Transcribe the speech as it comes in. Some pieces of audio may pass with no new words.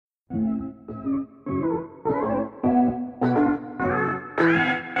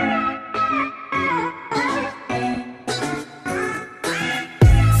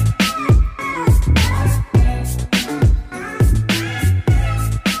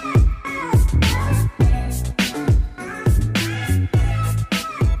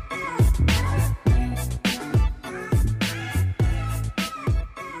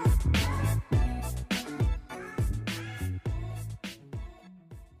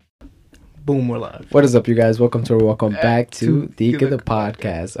Boom, we're live. What is up, you guys? Welcome back to Dika the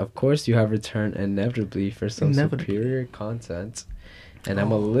Podcast. Of course, you have returned inevitably for some superior content. And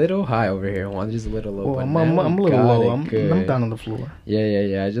I'm a little high over here. One just a little low. Well, I'm a little low. I'm down on the floor.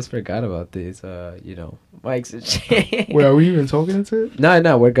 Yeah. I just forgot about these, mics and shit. Wait, are we even talking into it?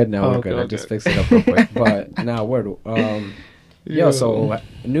 No, we're good now. We're good. I just fixed it up real quick. But now, so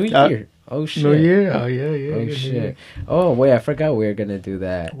New Year. Oh shit. New Year? Oh yeah. Oh shit. Oh wait, I forgot we were gonna do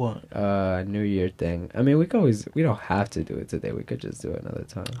that. What? New Year thing. I mean, we don't have to do it today. We could just do it another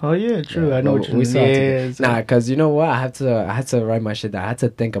time. Oh yeah, true. Yeah, I know what you mean. Nah, cause you know what? I had to write my shit down. I had to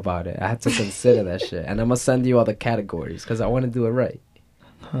think about it. I had to consider that shit, and I'm gonna send you all the categories cause I want to do it right.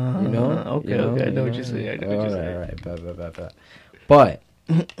 You know? Okay. I know what you're saying. All right. But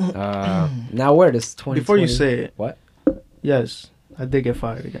now where does 2020? Before you say it, what? Yes, I did get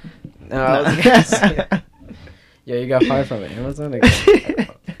fired again. No. Yeah, you got fired from Amazon again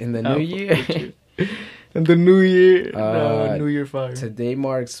in the new year. In the new year, New Year fire. Today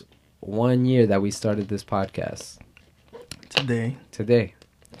marks 1 year that we started this podcast. Today.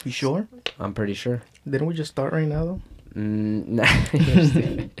 You sure? I'm pretty sure. Didn't we just start right now though? Nah.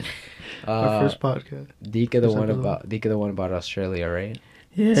 Our first podcast. Dika the one about Australia, right?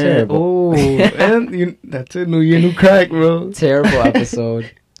 Yeah. Terrible. Oh, and that's it. New year, new crack, bro. Terrible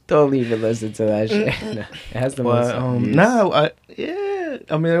episode. Don't even listen to that shit. No, it has the most. I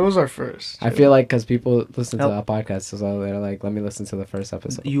mean, it was our first. I feel like because people listen to our podcast, so they're like, "Let me listen to the first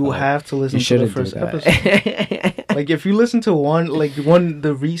episode." You have to listen to the first episode. Like if you listen to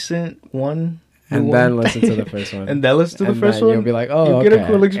the recent one. And then listen to the first one. And then listen to the first one? You'll be like, oh, you get a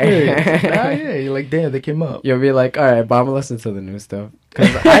cool experience. You're like, damn, they came up. You'll be like, all right, but I'm going to listen to the new stuff.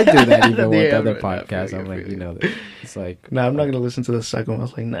 Because I do that even with other podcasts. I'm like, it's like... Nah, I'm not going to listen to the second one. I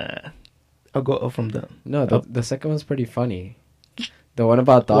was like, nah. I'll go up from them. No, the second one's pretty funny. The one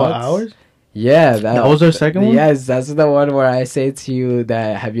about dogs. What, ours? Yeah. That was our second one? Yes, that's the one where I say to you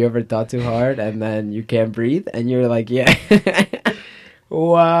that, have you ever thought too hard? And then you can't breathe? And you're like, yeah.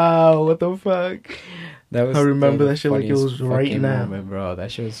 Wow, what the fuck? I remember that shit like it was right now. Moment, bro.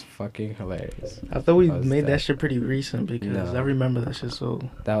 That shit was fucking hilarious. I thought we made that shit pretty recent because I remember that shit so...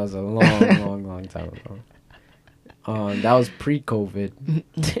 That was a long time ago. That was pre-COVID.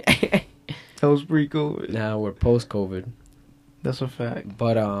 That was pre-COVID. Now we're post-COVID. That's a fact.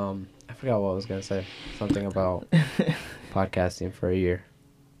 But I forgot what I was going to say. Something about podcasting for a year.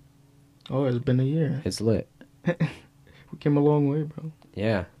 Oh, it's been a year. It's lit. We came a long way, bro.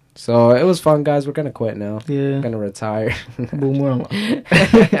 Yeah. So it was fun, guys. We're gonna quit now. Yeah. We're gonna retire. Boom.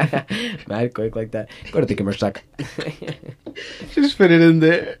 Mad quick like that. Go to the commercial. Just fit it in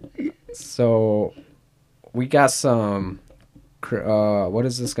there. So we got some. What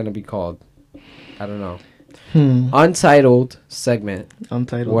is this gonna be called? I don't know. Untitled segment.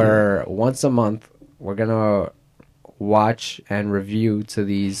 Where once a month we're gonna watch and review to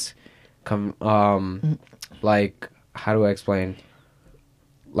these. Like. How do I explain?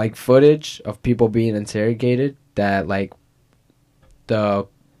 Like footage of people being interrogated that like the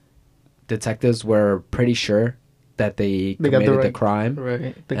detectives were pretty sure that they committed the crime.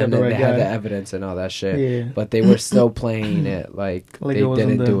 Right. They had the evidence and all that shit. Yeah. But they were still playing it like they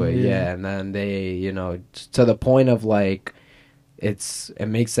didn't do it. Yeah. And then they, to the point of like it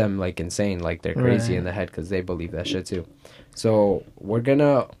makes them like insane, like they're crazy in the head because they believe that shit too. So we're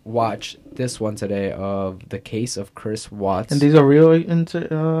gonna watch this one today of the case of Chris Watts. And these are real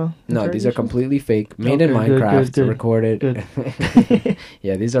No, these are completely fake. Made in Minecraft, good. Recorded.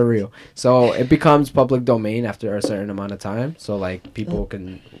 Yeah, these are real. So it becomes public domain after a certain amount of time. So like people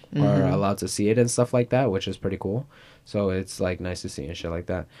are allowed to see it and stuff like that, which is pretty cool. So it's like nice to see and shit like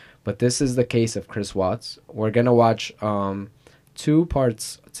that. But this is the case of Chris Watts. We're gonna watch 2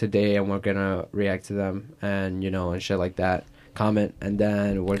 parts today, and we're gonna react to them and and shit like that. Comment, and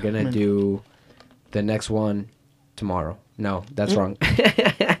then we're gonna do the next one tomorrow. No, that's wrong.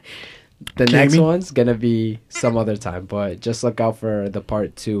 The next one's gonna be some other time, but just look out for the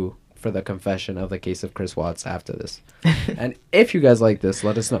part 2 for the confession of the case of Chris Watts after this. And if you guys like this,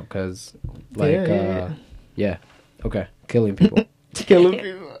 let us know, because yeah, okay, killing people.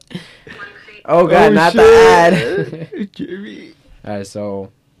 Oh god, not the ad. Alright,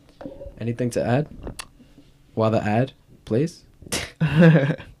 so Anything to add? While the ad plays?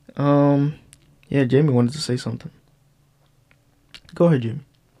 Yeah, Jamie wanted to say something. Go ahead, Jamie.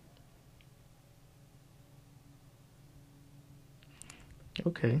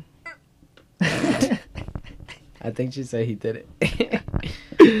 Okay. I think she said he did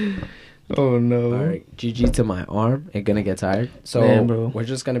it. Oh no. Alright, GG to my arm. It's gonna get tired. So Man, bro. we're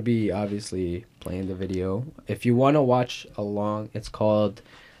just gonna be obviously playing the video. If you wanna watch along, it's called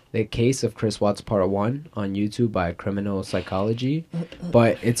The Case of Chris Watts Part 1 on YouTube by Criminal Psychology.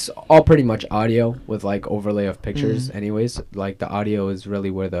 But it's all pretty much audio with like overlay of pictures anyways. Like the audio is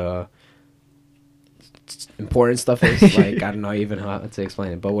really where the important stuff is. Like I don't know even how to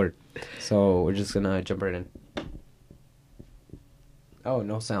explain it, but we're just gonna jump right in. Oh,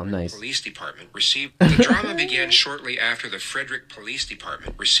 no sound. Nice. Police Department received... The drama began shortly after the Frederick Police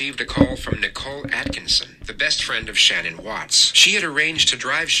Department received a call from Nicole Atkinson, the best friend of Shannon Watts. She had arranged to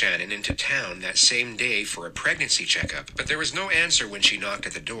drive Shannon into town that same day for a pregnancy checkup, but there was no answer when she knocked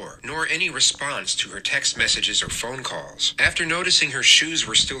at the door, nor any response to her text messages or phone calls. After noticing her shoes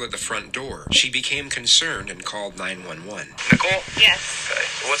were still at the front door, she became concerned and called 911. Nicole? Yes.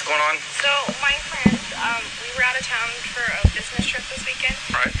 Okay. What's going on? So, my friend, we were out of town for a business trip this weekend.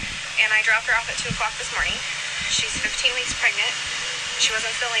 Right. And I dropped her off at 2 o'clock this morning. She's 15 weeks pregnant. She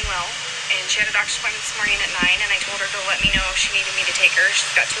wasn't feeling well. And she had a doctor's appointment this morning at 9. And I told her to let me know if she needed me to take her.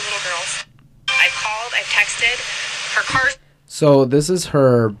 She's got 2 little girls. I've called. I've texted. Her car's... So this is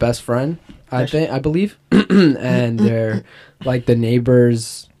her best friend, I believe. And they're like the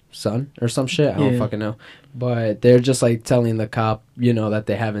neighbor's son or some shit. I don't fucking know. But they're just like telling the cop, you know, that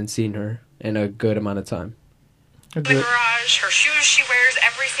they haven't seen her in a good amount of time. The garage, her shoes she wears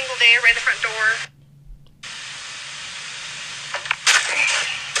every single day right at the front door.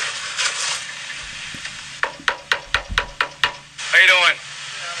 How you doing?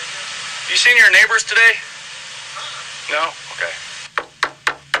 You seen your neighbors today? No? Okay.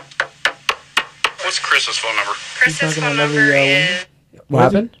 What's Chris's phone number? Chris's phone number is... What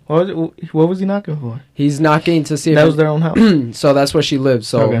happened? What was he knocking for? He's knocking to see if that was their own house. So that's where she lives.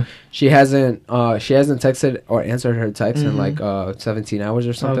 So Okay. she hasn't texted or answered her text in like 17 hours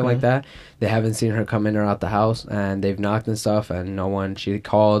or something like that. They haven't seen her come in or out the house, and they've knocked and stuff, and no one. She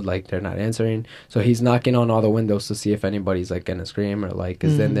called, like they're not answering. So he's knocking on all the windows to see if anybody's like gonna scream or like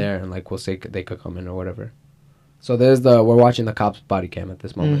is in there, and like we'll say they could come in or whatever. So we're watching the cop's body cam at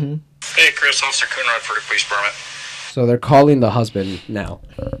this moment. Hey, Chris, Officer Coonrod for the police department. So they're calling the husband now.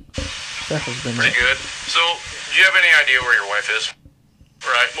 That husband. Pretty good. So, do you have any idea where your wife is?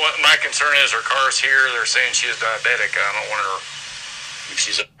 Right. What my concern is her car's here. They're saying she is diabetic. I don't want her if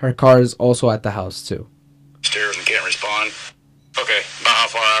she's Her car is also at the house too. upstairs and can't respond. Okay. About how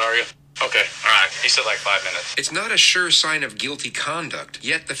far out are you? Okay. All right. He said like 5 minutes. It's not a sure sign of guilty conduct,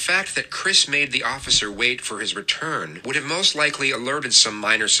 yet the fact that Chris made the officer wait for his return would have most likely alerted some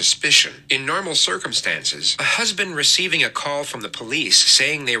minor suspicion. In normal circumstances, a husband receiving a call from the police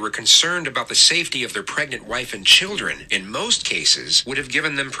saying they were concerned about the safety of their pregnant wife and children, in most cases, would have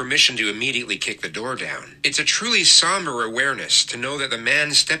given them permission to immediately kick the door down. It's a truly somber awareness to know that the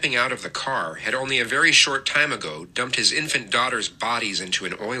man stepping out of the car had only a very short time ago dumped his infant daughter's bodies into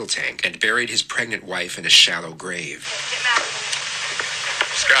an oil tank and buried his pregnant wife in a shallow grave.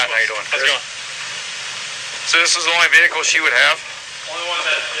 Scott, how you doing? How's it going? So this is the only vehicle she would have? Only one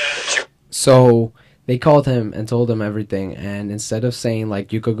that, So they called him and told him everything, and instead of saying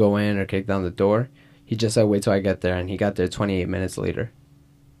like you could go in or kick down the door, he just said wait till I get there, and he got there 28 minutes later.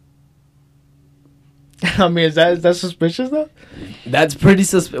 I mean, is that suspicious though? That's pretty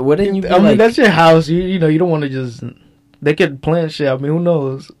suspicious. Wouldn't you? I mean, that's your house. You know, you don't want to just. They could plan shit. I mean, who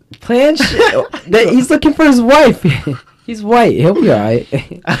knows? plan shit. He's looking for his wife. He's white. He'll be alright.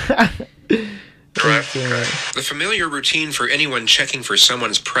 Correct. The familiar routine for anyone checking for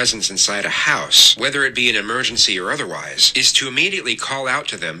someone's presence inside a house, whether it be an emergency or otherwise, is to immediately call out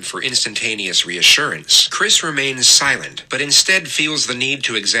to them for instantaneous reassurance. Chris remains silent, but instead feels the need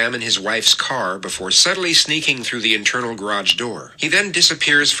to examine his wife's car before subtly sneaking through the internal garage door. He then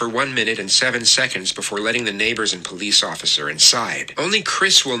disappears for 1 minute and 7 seconds before letting the neighbors and police officer inside. Only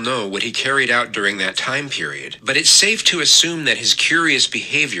Chris will know what he carried out during that time period, but it's safe to assume that his curious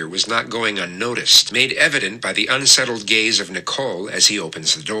behavior was not going unnoticed, made evident by the unsettled gaze of Nicole as he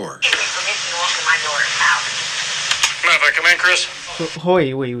opens the door. Mind if I come in, Chris?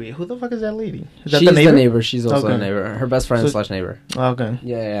 Wait. Who the fuck is that lady? Is that She's the neighbor? the neighbor. She's also the neighbor. Her best friend slash neighbor. Okay.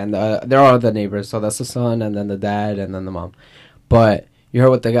 Yeah, and they're all the neighbors. So that's the son, and then the dad, and then the mom. But you heard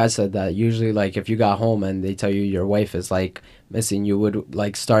what the guy said, that usually, like, if you got home and they tell you your wife is, like, missing, you would,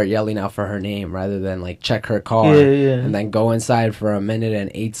 like, start yelling out for her name rather than, like, check her car and then go inside for 1 minute and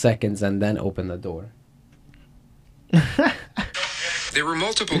 8 seconds and then open the door. There were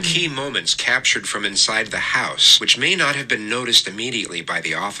multiple key moments captured from inside the house, which may not have been noticed immediately by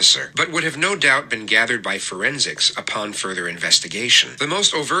the officer, but would have no doubt been gathered by forensics upon further investigation. The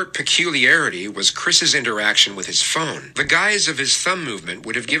most overt peculiarity was Chris's interaction with his phone. The guise of his thumb movement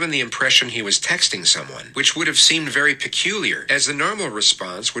would have given the impression he was texting someone, which would have seemed very peculiar, as the normal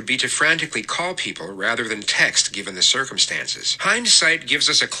response would be to frantically call people rather than text given the circumstances. Hindsight gives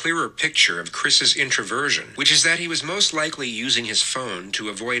us a clearer picture of Chris's introversion, which is that he was most likely using his phone to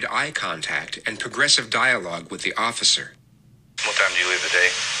avoid eye contact and progressive dialogue with the officer. What time do you leave the day?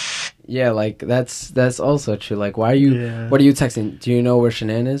 Yeah, like, that's also true. Like, why are you, what are you texting? Do you know where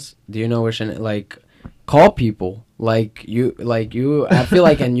Shanann is? Do you know where Shanann, like, call people. Like, you, I feel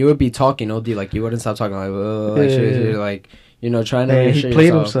like, and you would be talking, OD, like, you wouldn't stop talking, like, you know, trying to make sure he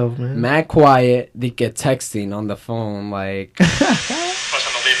played himself, man. Mad quiet, they get texting on the phone, like. What time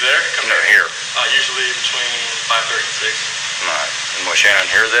to leave there? Come here. Usually between 5:30 and 6. Alright. And was Shannon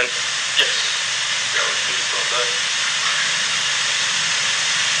here then? Yes. Yeah, we're speaking from that.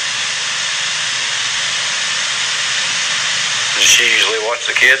 Does she usually watch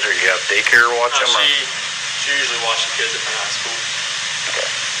the kids, or you have daycare watch them? She usually watches the kids if they're not at school. Okay.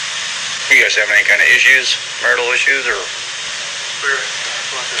 You guys have any kind of issues, marital issues, or? We're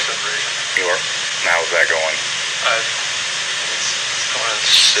going through separation. You are? And how's that going? It's going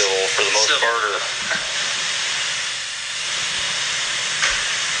civil for the most part, or?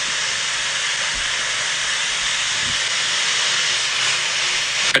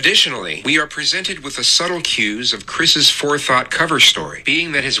 Additionally, we are presented with the subtle cues of Chris's forethought cover story,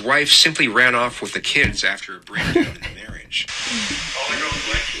 being that his wife simply ran off with the kids after a breakdown in the marriage.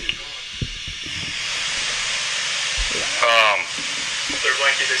 Their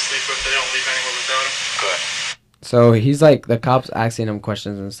blanket they sleep with, they don't leave anywhere without them. Good. So he's like, the cops asking him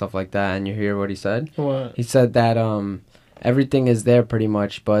questions and stuff like that, and you hear what he said? What? He said that everything is there pretty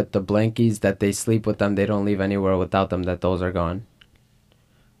much, but the blankies that they sleep with them, they don't leave anywhere without them, that those are gone.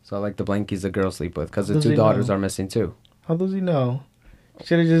 So, like, the blankies the girls sleep with, because the two daughters are missing too. How does he know?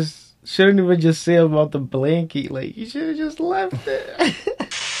 Shouldn't even just say about the blankie. Like, you should have just left it.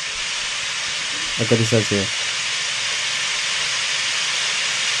 Look what he says here.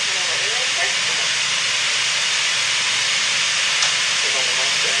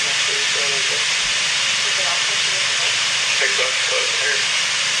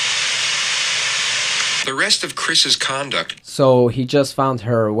 The rest of Chris's conduct. So he just found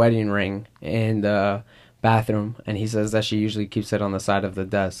her wedding ring in the bathroom, and he says that she usually keeps it on the side of the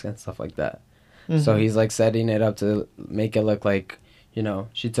desk and stuff like that. Mm-hmm. So he's, like, setting it up to make it look like, you know,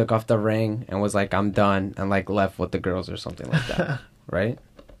 she took off the ring and was like, I'm done, and, like, left with the girls or something like that. Right?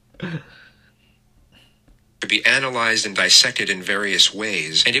 To be analyzed and dissected in various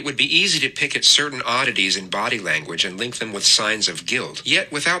ways, and it would be easy to pick at certain oddities in body language and link them with signs of guilt.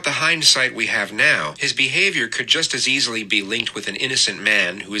 Yet, without the hindsight we have now, his behavior could just as easily be linked with an innocent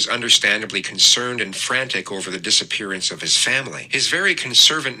man who is understandably concerned and frantic over the disappearance of his family. His very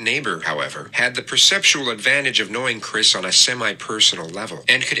conservant neighbor, however, had the perceptual advantage of knowing Chris on a semi-personal level,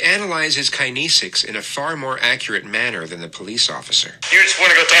 and could analyze his kinesics in a far more accurate manner than the police officer. You just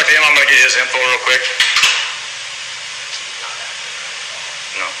want to go talk to him? I'm going to get his info real quick.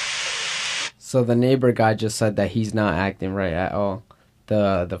 So the neighbor guy just said that he's not acting right at all.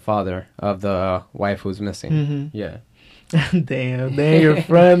 The father of the wife who's missing. Mm-hmm. Yeah. Damn, your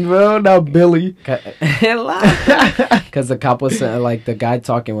friend, bro. Not Billy. Because the cop was saying, like, the guy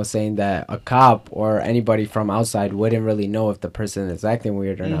talking was saying that a cop or anybody from outside wouldn't really know if the person is acting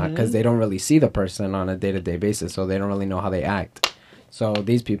weird or not, because they don't really see the person on a day-to-day basis, so they don't really know how they act. So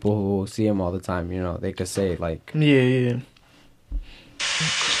these people who see him all the time, you know, they could say, like... Yeah.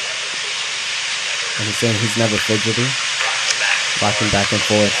 And he's saying he's never fidgety, walking back and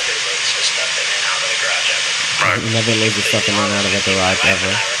forth. Right. He never lays his stuff in and out of the garage ever.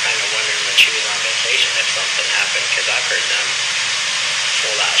 I were kind of wondering when she was on vacation if something happened, because I've heard them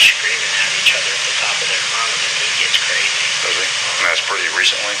full out screaming at each other at the top of their lungs, and he gets crazy. Does he? And that's pretty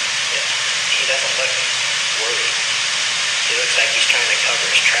recently? Yeah. He doesn't look worried. He looks like he's trying to cover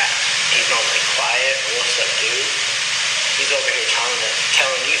his tracks. He's normally quiet, real subdued. He's over here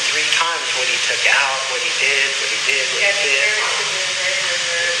telling you 3 times what he took out, what he did.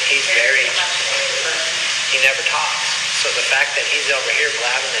 He's very... He never talks. So the fact that he's over here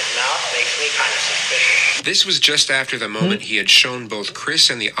blabbing his mouth makes me kind of suspicious. This was just after the moment he had shown both Chris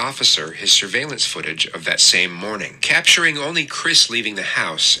and the officer his surveillance footage of that same morning, capturing only Chris leaving the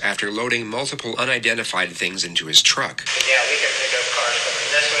house after loading multiple unidentified things into his truck. But yeah, we can pick up cars coming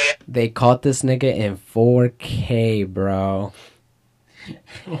this way. They caught this nigga in 4K, bro.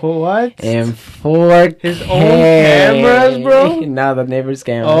 What? In 4K. His own cameras, bro? No, the neighbor's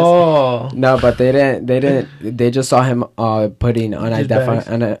cameras. Oh. No, but they didn't. They just saw him putting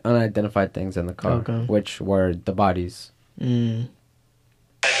unidentified things in the car, Okay. which were the bodies. Mm.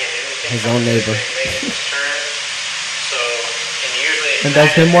 His own neighbor. And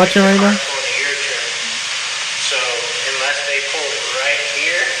that's him watching right now? So unless they pulled right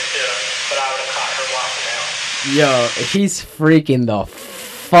here, but I would have caught her walking out. Yo, he's freaking the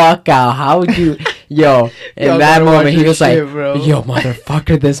fuck out. How would you... Yo, in Yo, that gotta moment, watch he this was like, shit, bro. yo,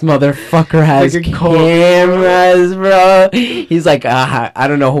 motherfucker, this motherfucker has Like a cult. cameras, bro. He's like, I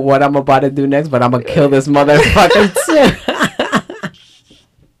don't know what I'm about to do next, but I'm gonna kill this motherfucker too.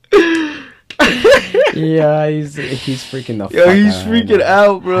 Yeah, he's freaking the fuck out. Yo, he's freaking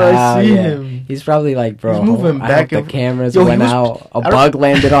out, bro. I see him. He's probably like, bro, He's moving I back hope and the cameras Yo, he went was- out. A I don't- bug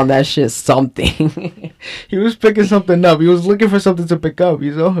landed on that shit, something. He was picking something up. He was looking for something to pick up.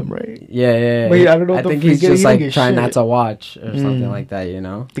 You saw him, right? Yeah. Wait, I don't know what I the think fuck he's he just didn't like get trying not shit. to watch or something Mm. like that, you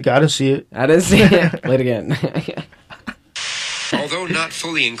know? The guy didn't see it. I didn't see it. Play it again. Although not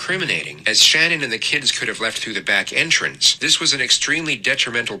fully incriminating, as Shannon and the kids could have left through the back entrance, this was an extremely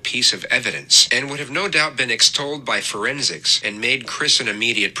detrimental piece of evidence and would have no doubt been extolled by forensics and made Chris an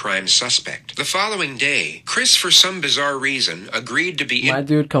immediate prime suspect. The following day, Chris, for some bizarre reason, agreed to be My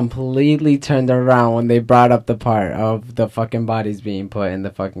dude completely turned around when they brought up the part of the fucking bodies being put in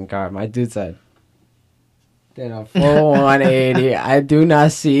the fucking car. My dude said, did a full 180. I do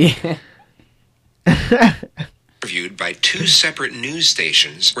not see. interviewed by two separate news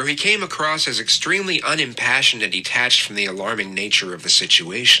stations where he came across as extremely unimpassioned and detached from the alarming nature of the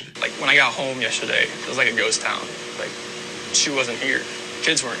situation. Like, when I got home yesterday, it was like a ghost town. Like, she wasn't here.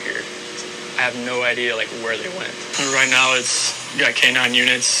 Kids weren't here. I have no idea, like, where they went. Right now, you got K9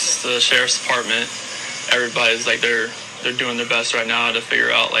 units, the sheriff's department. Everybody's, like, they're doing their best right now to figure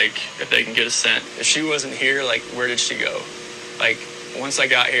out, like, if they can get a scent. If she wasn't here, like, where did she go? Like, once I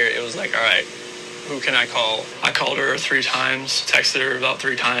got here, it was like, all right, who can I call? I called her 3 times, texted her about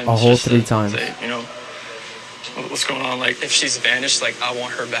 3 times. A whole just to 3 times. say, you know, what's going on? Like, if she's vanished, like, I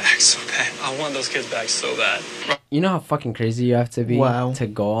want her back so bad. I want those kids back so bad. You know how fucking crazy you have to be Wow. to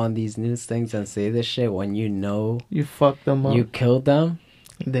go on these news things and say this shit when you know You fucked them up. you killed them?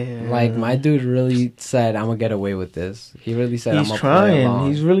 Damn. Like, my dude really said, I'm gonna get away with this. He really said, I'm He's gonna play along. trying.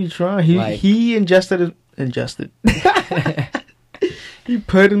 He's really trying. He Like- he ingested. He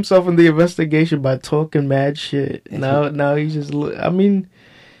put himself in the investigation by talking mad shit. Now he's just. I mean,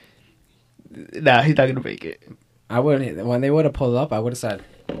 nah, he's not gonna make it. I would when they would have pulled up, I would have said,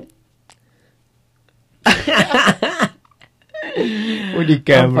 With your I'm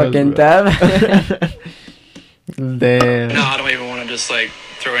cameras, fucking bro. dead. Damn. No, I don't even want to just, like,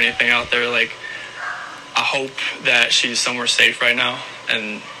 throw anything out there. Like, I hope that she's somewhere safe right now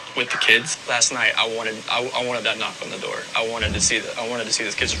and with the kids. Last night, I wanted that knock on the door. I wanted to see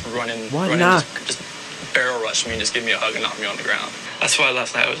these kids just run in, just barrel rush me and just give me a hug and knock me on the ground. That's why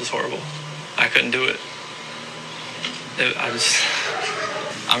last night was just horrible. I couldn't do it.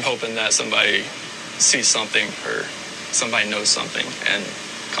 I'm hoping that somebody sees something or somebody knows something and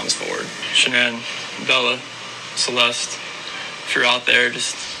comes forward. Shanann, Bella, Celeste, if you're out there,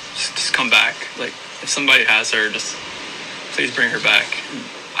 just come back. Like, if somebody has her, just please bring her back.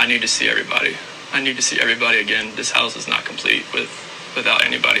 I need to see everybody. I need to see everybody again. This house is not complete without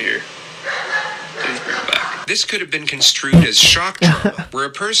anybody here. Please bring her back. This could have been construed as shock trauma, where a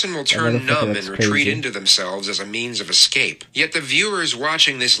person will turn motherfucker, numb and that's retreat crazy. into themselves as a means of escape. Yet the viewers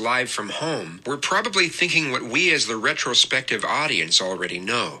watching this live from home were probably thinking what we as the retrospective audience already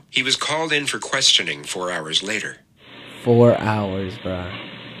know. He was called in for questioning 4 hours later. 4 hours, bro.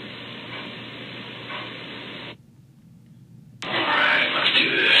 Alright, let's do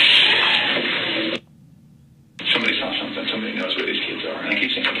this. Somebody saw something. Somebody knows where these kids are. And I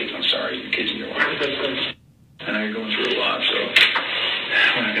keep saying kids. I'm sorry. Your kids in your life. I know you're going through a lot, so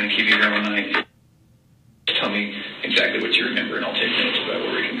we're not going to keep you here all night. Just tell me exactly what you remember, and I'll take notes about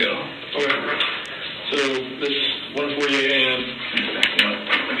where we can go. Okay. So this 1:48 a.m.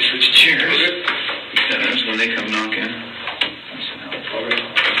 Let me switch chairs. When they come knocking. Okay.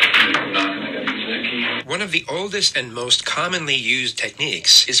 of the oldest and most commonly used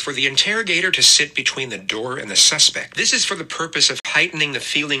techniques is for the interrogator to sit between the door and the suspect. This is for the purpose of heightening the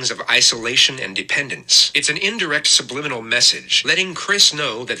feelings of isolation and dependence. It's an indirect subliminal message, letting Chris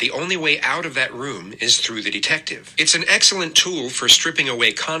know that the only way out of that room is through the detective. It's an excellent tool for stripping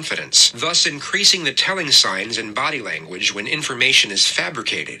away confidence, thus increasing the telling signs and body language when information is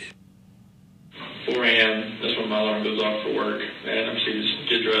fabricated. 4 a.m. That's when my alarm goes off for work, and I'm supposed to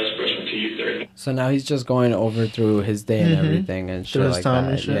get dressed, brush my teeth, everything. So now he's just going over through his day and everything and shit Through his like time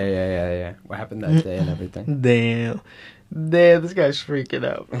that. and shit. Yeah. What happened that day and everything. Damn, this guy's freaking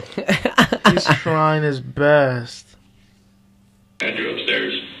out. He's trying his best. I drew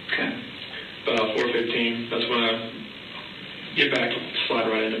upstairs. Okay. About 4:15. That's when I get back, slide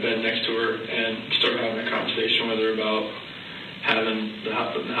right into bed next to her, and start having a conversation with her about having the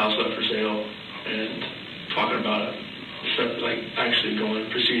house up for sale and talking about it, like actually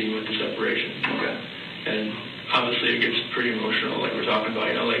proceeding with the separation. Okay. And obviously it gets pretty emotional, like we're talking about,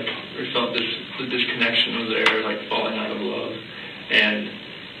 like we felt the disconnection was there, like falling out of love, and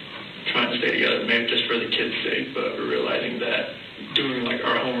trying to stay together, maybe just for the kids' sake, but we're realizing that doing like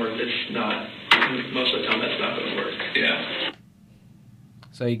our homework, it's not, most of the time that's not going to work. Yeah.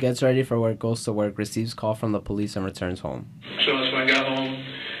 So he gets ready for work, goes to work, receives call from the police, and returns home. So that's when I got home.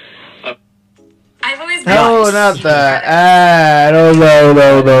 I've always been No, not that. No.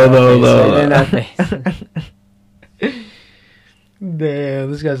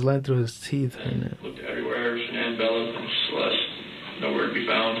 Damn, this guy's lying through his teeth right now. Looked everywhere, Shanann, Bella, and Celeste, nowhere to be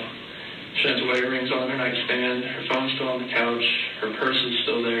found. Shanann's wedding ring's on her nightstand, her phone's still on the couch, her purse is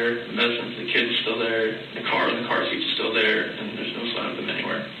still there, the medicine for the kids is still there, the car seat is still there, and there's no sign of them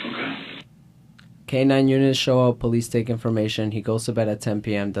anywhere. Okay. K9 units show up, police take information, he goes to bed at 10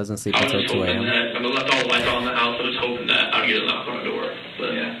 p.m., doesn't sleep until 2 a.m. I left all the lights on in the house, I was hoping that I'd get a knock on the door,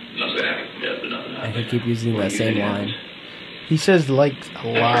 but nothing happened. Yeah, but nothing happened. And he keep using that same line. He says like a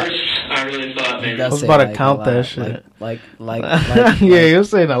lot. At first, I really thought maybe... I was about to count that shit. Yeah, you're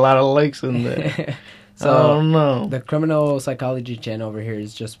saying a lot of likes in there. So, I don't know. The criminal psychology channel over here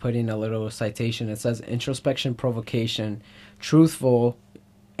is just putting a little citation. It says, introspection, provocation, truthful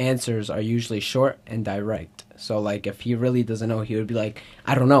answers are usually short and direct. So, like, if he really doesn't know, he would be like,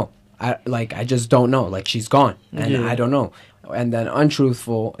 I don't know. I just don't know. Like, she's gone. And I don't know. And then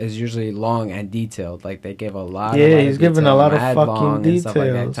untruthful is usually long and detailed. Like, they give a lot of he's giving a lot of fucking details. Stuff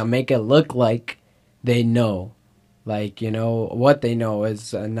like that to make it look like they know. Like, what they know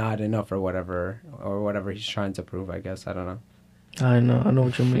is not enough or whatever he's trying to prove, I guess. I don't know. I know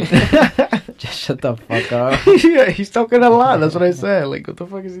what you mean. Just shut the fuck up. Yeah, he's talking a lot. That's what I said. Like, what the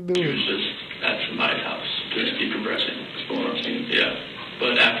fuck is he He doing? was just at my house, just decompressing. That's what I'm saying. Yeah.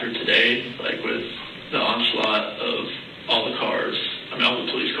 But after today, like with the onslaught of all the cars, all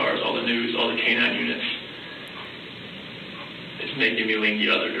the police cars, all the news, all the K9 units, it's making me lean the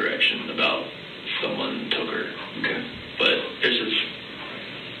other direction about someone took her. Okay. But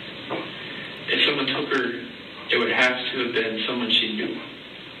if someone took her, it would have to have been someone she knew.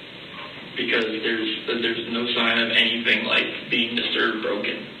 Because there's no sign of anything like being disturbed,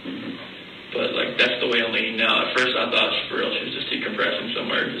 broken. Mm-hmm. But like that's the way I'm leaning now. At first I thought for real she was just decompressing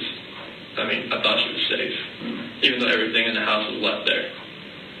somewhere. I thought she was safe. Mm-hmm. Even though everything in the house was left there.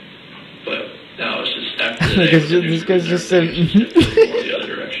 But now it's just after the day, this guy's just saying the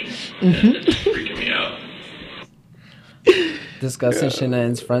other direction. And it's freaking me out. Discussing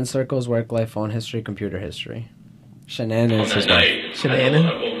Shanann's friend circles, work life, phone history, computer history. Shanann is his wife. Shanann?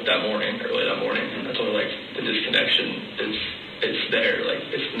 I woke early that morning, I told her, like, the disconnection it's there. Like,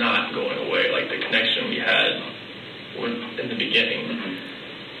 it's not going away. Like, the connection we had in the beginning,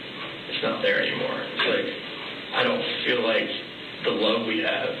 it's not there anymore. It's like, I don't feel like the love we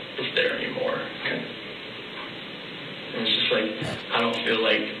have is there anymore. Okay. And it's just like, I don't feel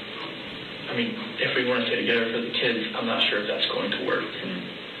like, if we want to stay together for the kids, I'm not sure if that's going to work.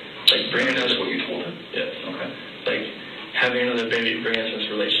 Like, bringing us what you told her? Yes. Okay. Like, having another baby, bring us in this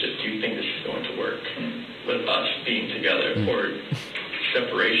relationship, do you think this is going to work with us being together? Or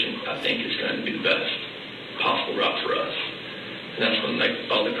separation, I think, is going to be the best possible route for us. And that's when, like,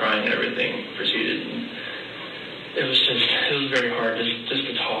 all the crying and everything proceeded. And it was very hard just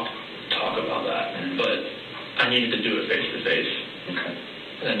to talk about that. But I needed to do it face to face. Okay.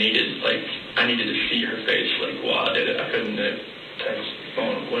 And I needed to see her face, like, while I did it. I couldn't text,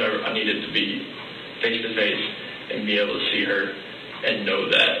 phone, whatever. I needed to be face to face and be able to see her and know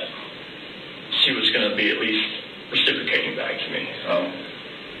that she was going to be at least reciprocating back to me. Oh.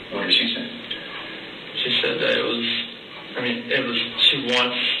 What did she say? She said that she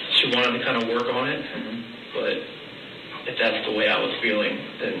wanted to kind of work on it, but if that's the way I was feeling,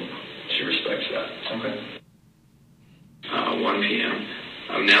 then she respects that. Okay. 1 p.m.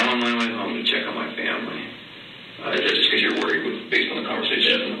 I'm now on my way home to check on my family. Is that just because you're worried based on the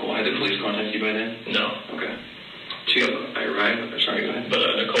conversation with Nicole? Had the police contact you by then? No. Okay. I arrived. Sorry, go ahead. But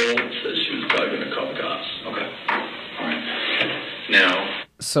Nicole said she was probably going to call the cops. Okay. All right. Now.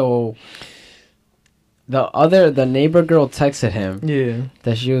 So the neighbor girl texted him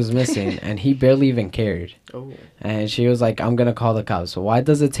that she was missing, and he barely even cared. Oh. And she was like, I'm gonna call the cops. So why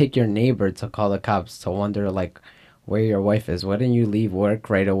does it take your neighbor to call the cops to wonder like where your wife is? Why didn't you leave work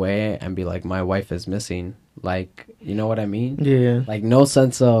right away and be like, my wife is missing? Like, you know what I mean? Yeah. Like no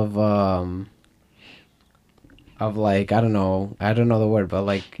sense of like, I don't know the word, but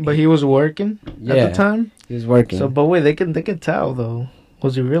like. But he was working at the time. He was working. So, but wait, they can tell though.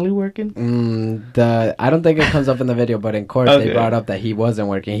 Was he really working? I don't think it comes up in the video, but in court they brought up that he wasn't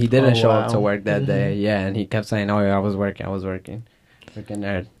working. He didn't show up to work that day. Yeah, and he kept saying, "Oh yeah, I was working. Freaking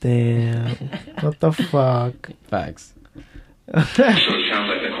nerd." Damn. What the fuck? Facts. So it sounds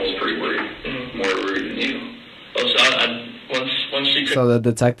like Nicole's pretty worried. More worried than you. Once she could... So the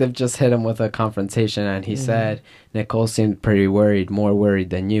detective just hit him with a confrontation, and he said Nicole seemed pretty worried, more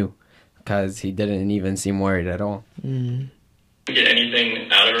worried than you, because he didn't even seem worried at all. Get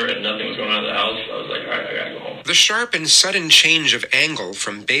anything out of her and nothing was going on in the house, I was like, all right, I gotta go home. The sharp and sudden change of angle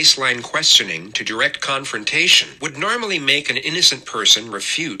from baseline questioning to direct confrontation would normally make an innocent person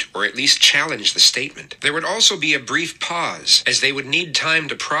refute or at least challenge the statement. There would also be a brief pause, as they would need time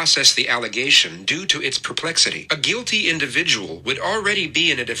to process the allegation due to its perplexity. A guilty individual would already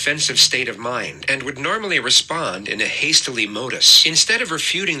be in a defensive state of mind and would normally respond in a hastily modus. Instead of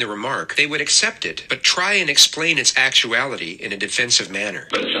refuting the remark, they would accept it, but try and explain its actuality in a defensive manner.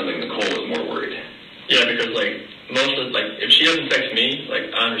 But it sounds like Nicole was more worried. Yeah, because like most of if she doesn't text me, like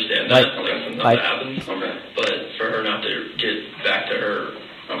I understand that. Sometimes that happens. Okay. But for her not to get back to her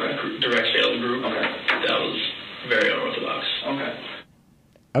direct sales group, that was very unorthodox.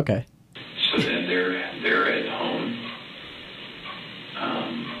 Okay. So then they're at home.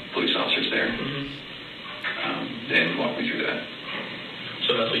 Police officers there. Then walk me through that.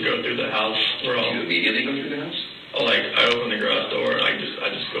 So as we go through the house, we're all. Do you immediately go through the house? Like I open the garage door and I just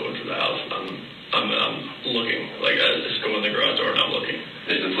go into the house. I'm looking. Like I just go in the garage door and I'm looking.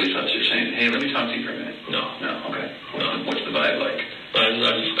 Is the police officer saying, "Hey, let me talk to you for a minute"? No. Okay. What's the vibe like?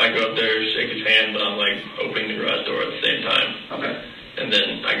 I go up there, shake his hand, but I'm like opening the garage door at the same time. Okay. And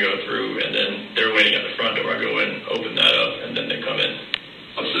then I go through, and then they're waiting at the front door. I go in, open that up, and then they come in.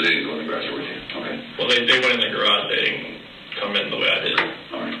 Oh, so they didn't go in the garage door with you? Okay. Well, they went in the garage. They didn't come in the way I did.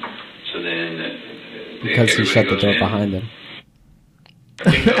 All right. So then. Because he shut the door behind him. I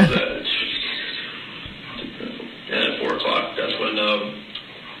think that was at 4 o'clock. That's when,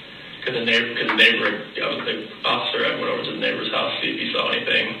 because the officer went over to the neighbor's house to see if he saw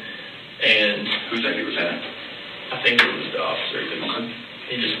anything. And whose idea was that? I think it was the officer.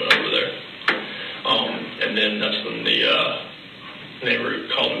 He just went over there. And then that's when the neighbor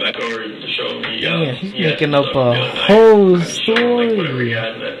called him back over to show me. He's making up a whole story. Whatever he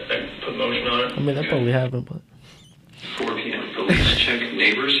had that put motion on it. I mean, that probably happened, but. 4 p.m. Police check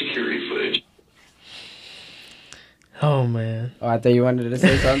neighbor security footage. Oh man. Oh, I thought you wanted to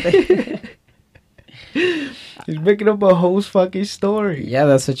say something. He's making up a whole fucking story. Yeah,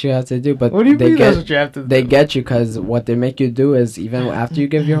 that's what you have to do. But what do you mean that's what you have to do? They get you because what they make you do is even after you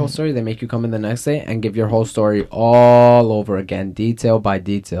give your whole story, they make you come in the next day and give your whole story all over again, detail by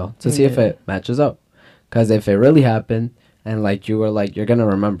detail, to see if it matches up. Because if it really happened and like you were like, you're gonna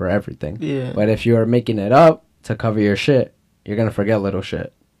remember everything. Yeah. But if you are making it up to cover your shit, you're gonna forget little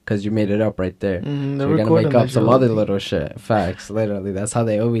shit. Because you made it up right there. So you're gonna make up some other little shit. Facts, literally. That's how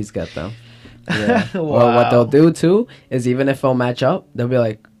they always get them. Yeah. Wow. Or what they'll do too is even if it'll match up, they'll be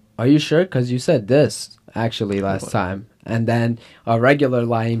like, "Are you sure? Because you said this actually last time." And then a regular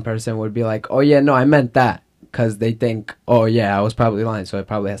lying person would be like, "Oh yeah, no, I meant that." Because they think, "Oh yeah, I was probably lying, so it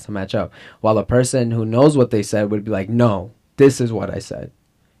probably has to match up." While a person who knows what they said would be like, "No, this is what I said."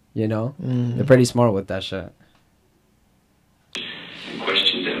 You know, they're pretty smart with that shit. And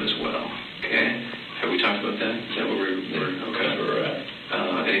question them as well. Okay. Have we talked about that? Is that what we're okay? Where we're at.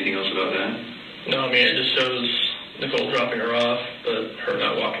 Anything else about that? No, I mean, it just shows Nicole dropping her off, but her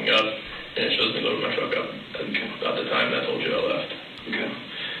not walking up, and it shows me loading my truck up about the time I told you I left. Okay.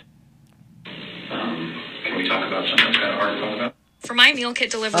 Can we talk about something that's kind of hard to talk about? For my meal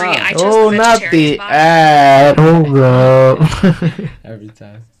kit delivery, I chose the not vegetarian the box. ad. Hold up. Every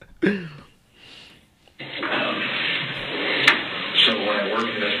time. So when I work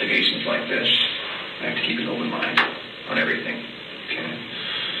investigations like this, I have to keep an open mind on everything. Okay.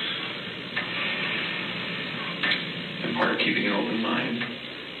 And part of keeping an open mind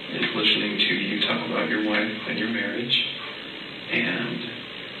is listening to you talk about your wife and your marriage,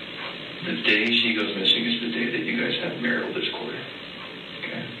 The day she goes missing is the day that you guys have marital discord.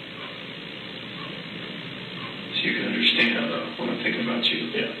 Okay? So you can understand what I'm thinking about you.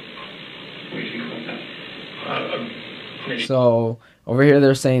 Yeah. What do you think about that? So over here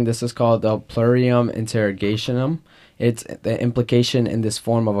they're saying this is called the plurium interrogationum. It's the implication in this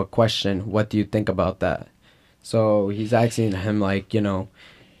form of a question. What do you think about that? So he's asking him, like, you know,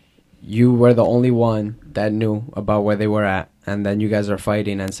 you were the only one that knew about where they were at, and then you guys are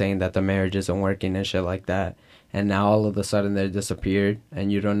fighting and saying that the marriage isn't working and shit like that, and now all of a sudden they disappeared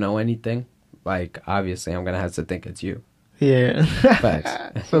and you don't know anything. Like, obviously I'm gonna have to think it's you. Yeah.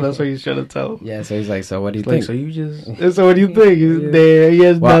 Facts. So that's what he's trying to tell him. Yeah, so he's like, so what do you Like, think? so you just... So what do you think? He's there. He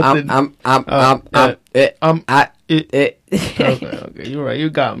has nothing. Okay, you're right. You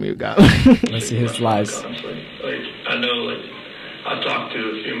got me. Let's see his lies. Honestly, like, I know, like, I've talked to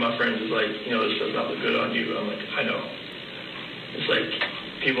a few of my friends, is like, you know, this does not look good on you. I'm like, I know. It's like,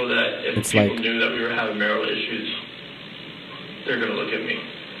 people that, if It's people like- knew that we were having marital issues, they're going to look at me,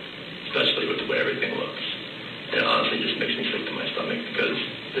 especially with the way everything looks. And it honestly just makes me sick to my stomach, because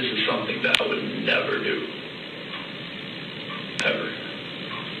this is something that I would never do. Ever.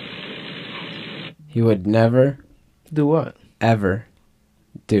 He would never, Do what? ever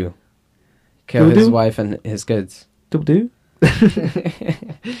kill his Do? wife and his kids. Do?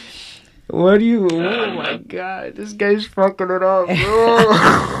 What do you... Oh, my God. This guy's fucking it up,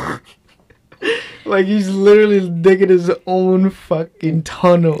 bro. Like, he's literally digging his own fucking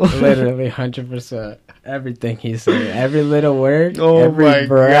tunnel. Literally 100%. Everything he said, every little word, Oh every my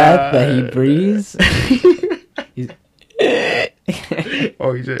breath that he God. breathes. He's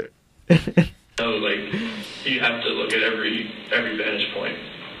Oh, he's it. So, like, you have to look at every vantage point.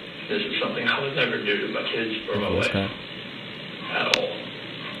 This is something I would never do to my kids or my wife Okay. at all.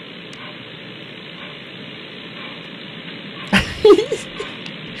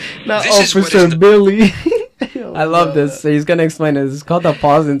 Not This is what Officer is the- Billy. I love this. So he's gonna explain it. It's called the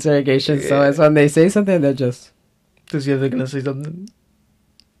pause interrogation. So it's when they say something, they're just. Does he gonna say something?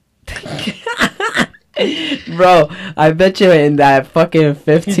 Bro, I bet you in that fucking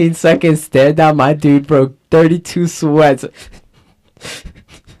 15-second stare down, my dude broke 32 sweats.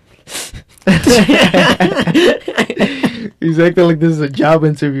 He's acting like this is a job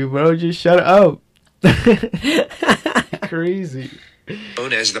interview, bro. Just shut up. Crazy.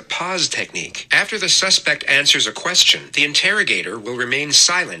 Known as the pause technique. After the suspect answers a question, the interrogator will remain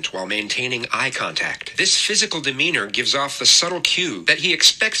silent while maintaining eye contact. This physical demeanor gives off the subtle cue that he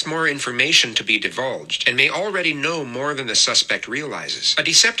expects more information to be divulged and may already know more than the suspect realizes. A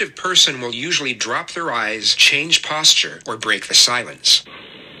deceptive person will usually drop their eyes, change posture, or break the silence.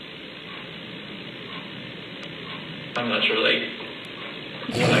 I'm not sure, like,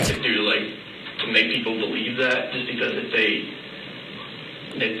 what I could do to, like, to make people believe that, just because if they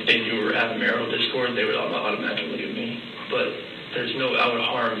knew we were having marital discord, they would automatically look at me. But there's no, I would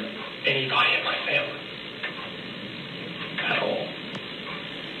harm anybody in my family. At all.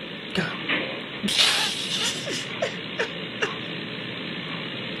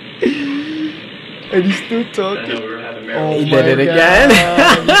 And he's still I know talking. we were having marital Oh He my did it God. again. He's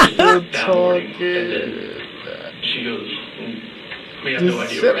still that morning, and talking. then she goes, we have no Just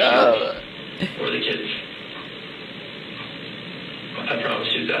idea shut where up. she is, or the kids. I promise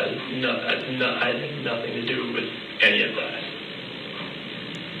you that I had nothing to do with any of that.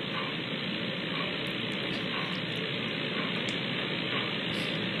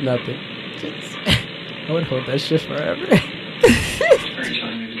 Nothing. Just, I would hold that shit forever. Are you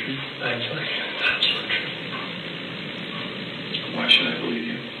telling me the truth? I'm telling you the absolute truth. Why should I believe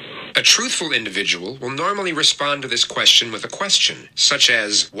you? A truthful individual will normally respond to this question with a question, such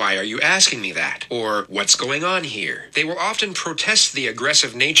as, "Why are you asking me that?" or "What's going on here?" They will often protest the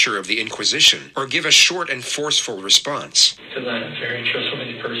aggressive nature of the inquisition, or give a short and forceful response. Because I'm a very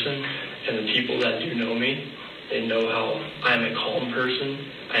trustworthy person, and the people that do know me, they know how I'm a calm person.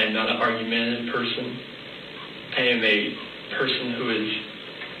 I am not an argumentative person. I am a person who is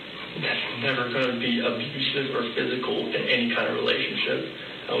that's never going to be abusive or physical in any kind of relationship.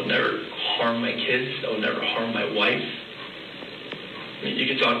 I would never harm my kids. I would never harm my wife. I mean, you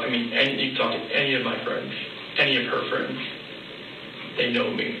can talk. You can talk to any of my friends, any of her friends. They know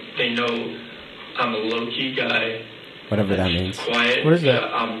me. They know I'm a low-key guy. Whatever that means. Quiet. What is that?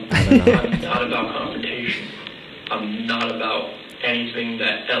 I'm not about confrontation. I'm not about anything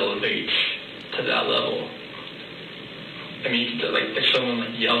that elevates to that level. I mean, like, if someone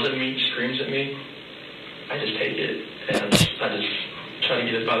like yells at me, screams at me, I just take it and I just try to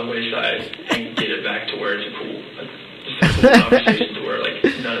get it by the wayside and get it back to where it's cool. Just a cool conversation to where, like,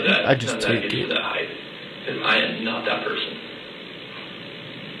 none of that, I just none of that take gets it. to that height. Because I am not that person.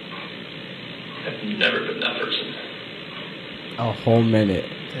 I've never been that person. A whole minute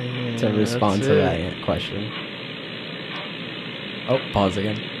Damn, to respond that's to it. that question. Oh, pause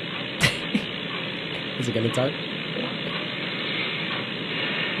again. Is he gonna talk?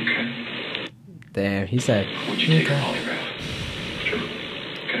 Okay. Damn, he said. Would you take a polygraph? Sure.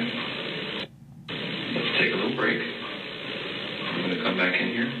 Okay. Let's take a little break. I'm gonna come back in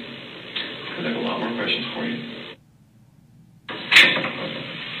here because I have a lot more questions for you.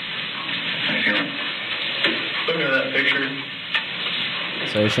 How you feeling? Looking at that picture.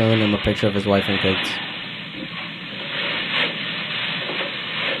 So he's showing him a picture of his wife and kids.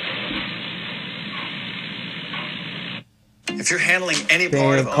 If you're handling any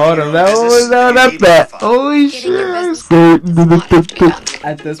part Damn, of caught owning him. your That own was business, that. you That's need that. Wi-Fi. Holy Getting your shit. business in water.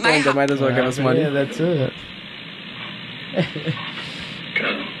 At this My point, they might as well get us money. Yeah, that's it.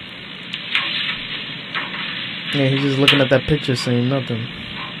 Good. Yeah, he's just looking at that picture saying nothing.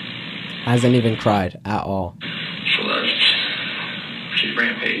 Hasn't even cried at all. So she's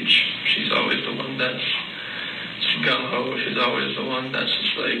Rampage. She's always the one that's gung ho. She's always the one that's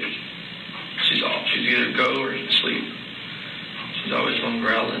just like, she's off. She's either go or sleep. She's always the one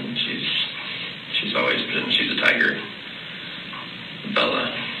growling. She's always been, she's a tiger.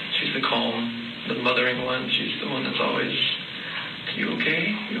 Bella, she's the calm, the mothering one. She's the one that's always, you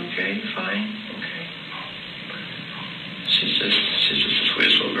okay? You okay? You fine? Okay. She's just the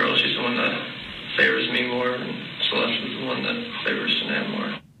sweetest little girl. She's the one that favors me more, and Celeste is the one that favors Sinan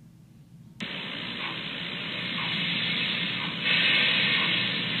more.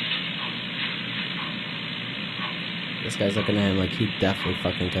 This guy's looking at him like he definitely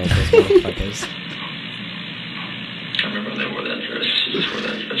fucking killed those motherfuckers. I remember when they wore that dress. She just wore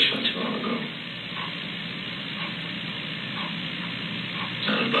that dress not too long ago. I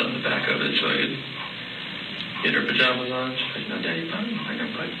unbuttoned the back of it so I could get her pajamas on. She's like, no, Daddy, button. I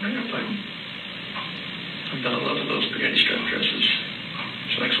got button. I got button. I'm not in love with those spaghetti strap dresses.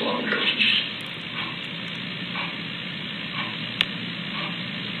 She likes long dresses.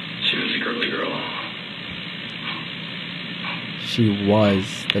 She was a girly girl. She was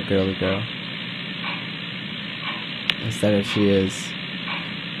the girly girl. Instead of she is.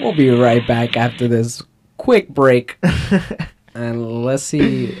 We'll be right back after this quick break. And let's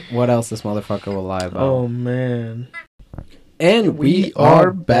see what else this motherfucker will lie about. Oh, man. And we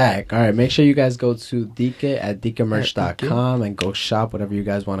are back. All right, make sure you guys go to Dike at DikeMerch.com and go shop whatever you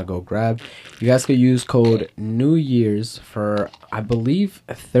guys want to go grab. You guys could use code New Year's for, I believe,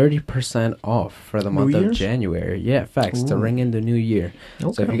 30% off for the month of January. Yeah, facts, to ring in the new year.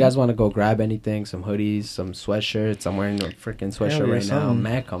 Okay. So if you guys want to go grab anything, some hoodies, some sweatshirts, I'm wearing a freaking sweatshirt right now. I'm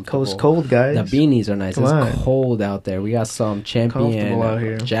mad comfortable. It's cold, guys. The beanies are nice. It's cold out there. We got some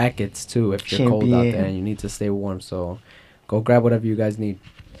Champion jackets, too, if you're cold out there and you need to stay warm. So go grab whatever you guys need.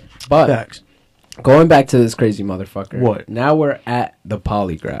 But going back to this crazy motherfucker. What? Now we're at the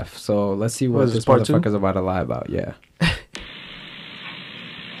polygraph. So let's see what this motherfucker's about to lie about. Yeah.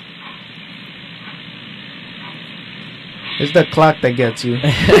 It's the clock that gets you. You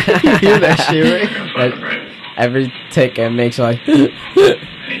hear that shit, right? Every tick it makes you like. I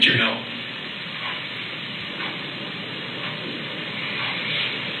need your help.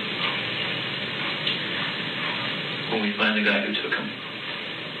 When we find the guy who took him,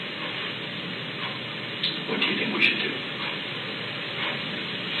 what do you think we should do?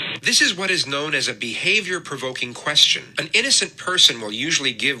 This is what is known as a behavior-provoking question. An innocent person will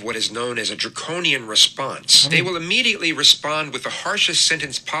usually give what is known as a draconian response. They will immediately respond with the harshest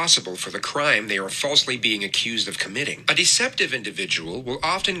sentence possible for the crime they are falsely being accused of committing. A deceptive individual will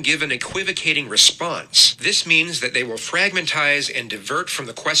often give an equivocating response. This means that they will fragmentize and divert from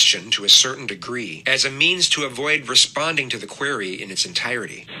the question to a certain degree, as a means to avoid responding to the query in its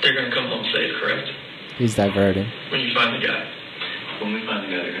entirety. They're going to come home safe, correct? He's diverting. When you find the guy. When we find the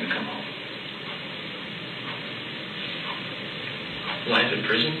guy, they're going to come home. Life in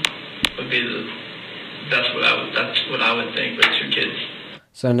prison would be that's what I would think with 2 kids.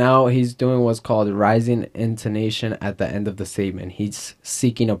 So now he's doing what's called rising intonation at the end of the statement. He's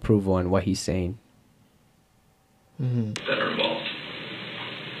seeking approval in what he's saying. That are involved.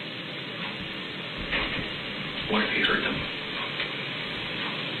 What if he hurt them?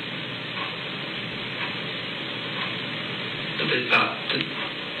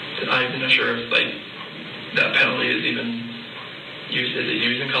 I'm not sure if that penalty is even used. Is it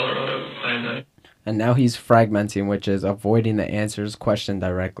used in Colorado? I am not. And now he's fragmenting, which is avoiding the answer's question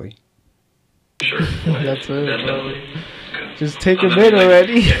directly. Sure. That's it. Definitely. Okay. Just take a bit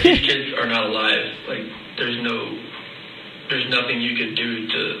already. Yeah, these kids are not alive. There's nothing you could do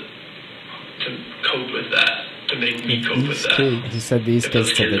to cope with that. To make me cope with that. He said these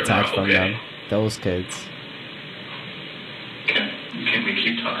kids to detach from them. those kids. Can we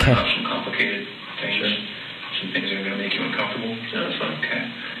keep talking about some complicated things? Some things that are going to make you uncomfortable? No, that's fine.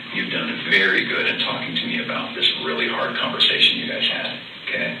 Okay. You've done very good in talking to me about this really hard conversation you guys had.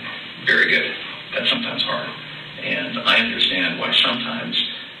 Okay? Very good. That's sometimes hard. And I understand why sometimes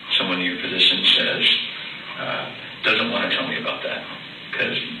someone in your position says, doesn't want to tell me about that.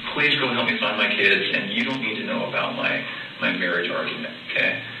 Because please go help me find my kids, and you don't need to know about my marriage argument,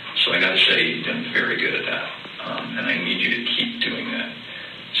 okay? So I got to say, you've done very good at that. And I need you to keep doing that.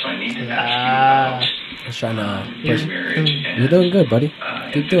 So I need to ask I was trying to you push. about your marriage. And, You're doing good, buddy.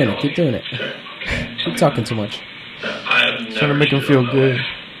 Keep doing it. infidelity. Keep doing it. So, okay, Keep talking too much. I have Trying to make him feel good.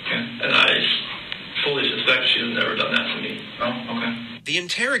 Okay. And I fully suspect she has never done that to me. Oh, okay. The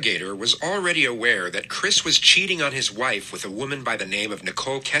interrogator was already aware that Chris was cheating on his wife with a woman by the name of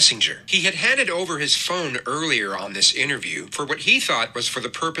Nicole Kessinger. He had handed over his phone earlier on this interview for what he thought was for the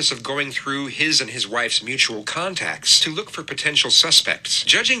purpose of going through his and his wife's mutual contacts to look for potential suspects.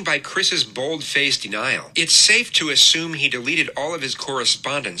 Judging by Chris's bold-faced denial, it's safe to assume he deleted all of his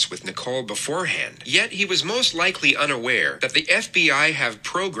correspondence with Nicole beforehand. Yet he was most likely unaware that the FBI have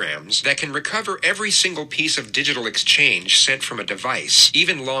programs that can recover every single piece of digital exchange sent from a device,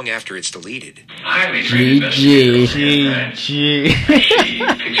 even long after it's deleted. Highly trained investigator. GG. I see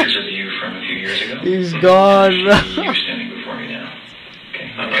pictures of you from a few years ago. He's gone, bro. I see you standing before me now.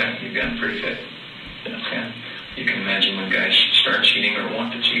 Okay, you've gotten pretty fit. Okay. You can imagine when guys start cheating or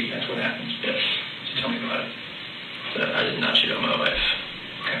want to cheat, that's what happens. Yes. So tell me about it. I did not cheat on my wife.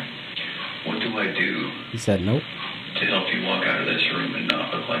 Okay. What do I do He said nope. to help you walk out of this room and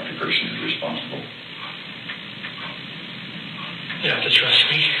not look like the person who's responsible? You have to trust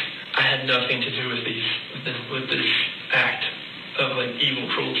me. I had nothing to do with this act of like evil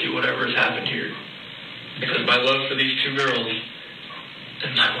cruelty, whatever has happened here. Because my love for these two girls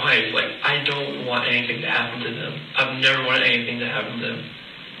and my wife, like I don't want anything to happen to them. I've never wanted anything to happen to them.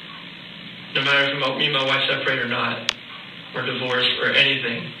 No matter if me and my wife separate or not, or divorce or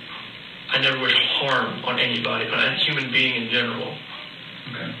anything, I never wish harm on anybody, on a human being in general.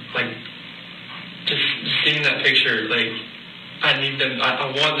 Okay. Like just seeing that picture, like. I need them. I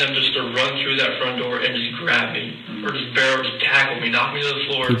want them just to run through that front door and just grab me, or just just tackle me, knock me to the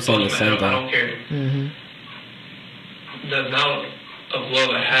floor, bust my head up. I don't care. Mm-hmm. The amount of love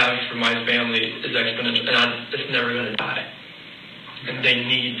I have for my family is exponential, and it's never going to die. And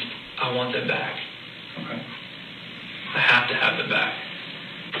I want them back. Okay. I have to have them back.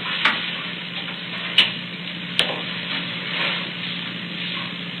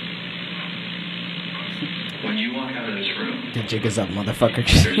 When you walk out of this room, The jig is up, motherfucker.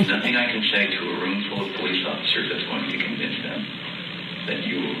 there's nothing I can say to a room full of police officers that's going to convince them that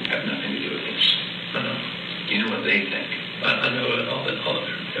you have nothing to do with this. I know. You know what they think. I know it all.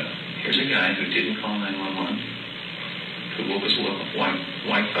 Yeah. Here's a guy who didn't call 911, who woke his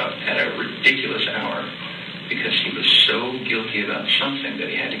wife up at a ridiculous hour because he was so guilty about something that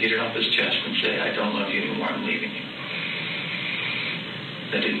he had to get it off his chest and say, I don't love you anymore, I'm leaving you.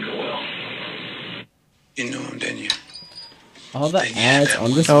 That didn't go well. You know him, didn't you? All the ads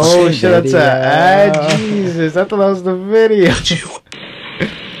on this. Oh fucking shit, that's video. an ad. Jesus, I thought that was the video. Okay,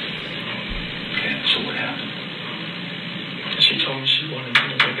 so what happened? She told me she wanted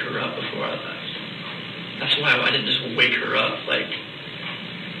me to wake her up before I left. That's why I didn't just wake her up, like,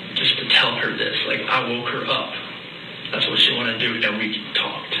 just to tell her this. Like, I woke her up. That's what she wanted to do, and we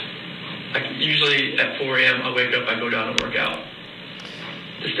talked. Like, usually at 4 a.m., I wake up, I go down and work out.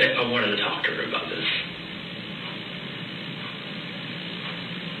 This day, I wanted to talk to her about this.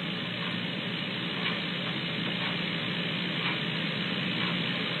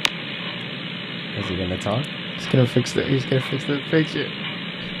 Is he gonna talk? He's gonna fix the picture.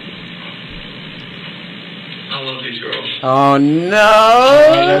 I love these girls. Oh no!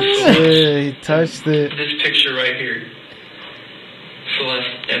 Oh, that's it. He touched it. This picture right here,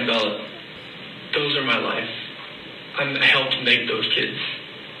 Celeste and Bella, those are my life. I helped make those kids.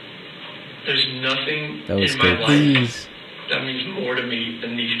 There's nothing Those in my kids. life Please. that means more to me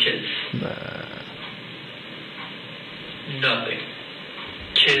than these kids. Nah. Nothing.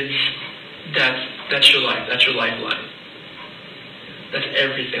 Kids, that's your life. That's your lifeline. That's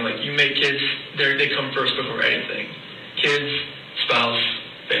everything. Like, you make kids, they come first before anything. Kids, spouse,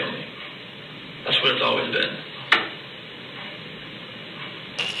 family. That's what it's always been.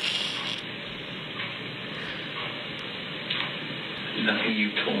 Nothing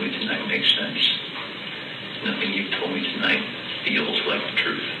you've told me tonight makes sense. Nothing you've told me tonight feels like the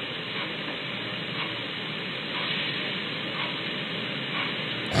truth.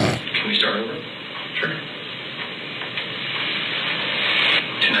 Can we start over? Sure.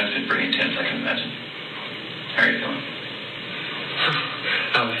 Tonight's been been pretty intense, I can imagine. How are you feeling?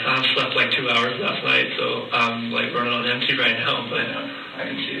 I slept like 2 hours last night, so I'm like running on empty right now. But I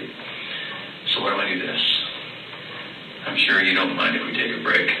can see it. So why don't I do this? I'm sure you don't mind if we take a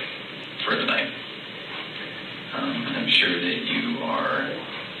break for the night. And I'm sure that you are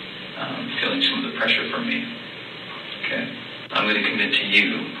feeling some of the pressure from me. Okay? I'm going to commit to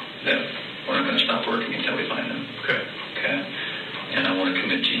you that we're not going to stop working until we find them. okay. Okay? And I want to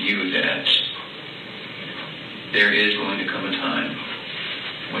commit to you that there is going to come a time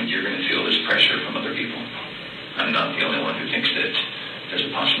when you're going to feel this pressure from other people. I'm not the only one who thinks that there's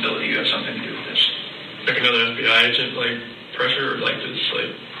a possibility you have something to do with this. Like another FBI agent, like pressure, or like just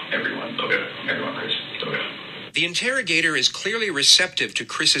like Everyone. okay, Everyone, Chris. okay. The interrogator is clearly receptive to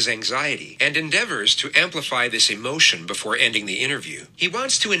Chris's anxiety and endeavors to amplify this emotion before ending the interview. He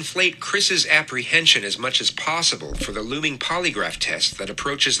wants to inflate Chris's apprehension as much as possible for the looming polygraph test that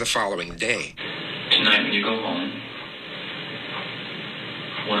approaches the following day. Tonight when you go home,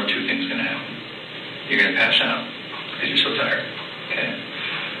 one of two things is going to happen. You're going to pass out because you're so tired.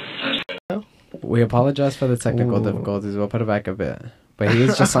 Okay? We apologize for the technical difficulties. We'll put it back a bit. But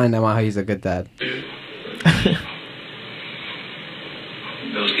he's just signing them out how he's a good dad.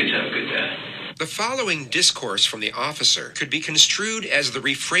 Those kids have a good dad. The following discourse from the officer could be construed as the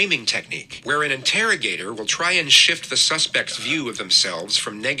reframing technique, where an interrogator will try and shift the suspect's view of themselves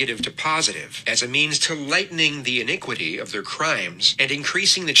from negative to positive as a means to lightening the iniquity of their crimes and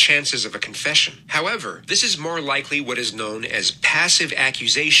increasing the chances of a confession. However, this is more likely what is known as passive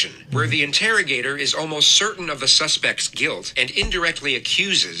accusation, where the interrogator is almost certain of the suspect's guilt and indirectly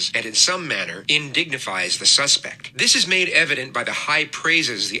accuses and in some manner indignifies the suspect. This is made evident by the high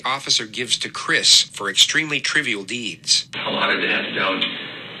praises the officer gives to Chris for extremely trivial deeds. A lot of dads don't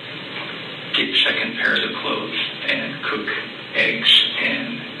get second pairs of clothes and cook eggs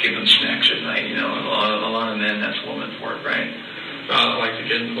and give them snacks at night. You know, a lot of men, that's woman's work, right? I don't like to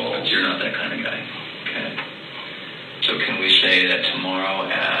get involved. But you're not that kind of guy. Okay. So can we say that tomorrow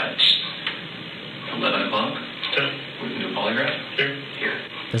at 11 o'clock Okay. we can do a polygraph? Here. Here.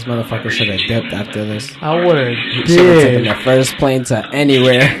 This motherfucker should have dipped after this. I would have He should have taken the first plane to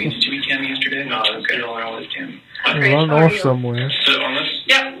anywhere. Did you meet Tammy yesterday? No, Okay. you don't know this, Tim. run off somewhere. So on this?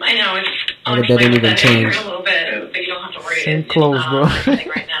 Yep, I know. It's And it didn't even change. a little bit, but you don't have to worry. Same clothes, bro. Anything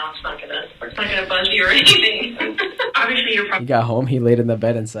right now, it's not gonna buzz you or anything. Obviously, you're He probably. got home, he laid in the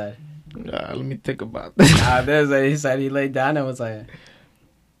bed and said, Let me think about that. he said he laid down and was like...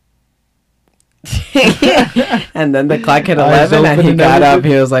 and then the clock hit Eyes 11 and open he and got up.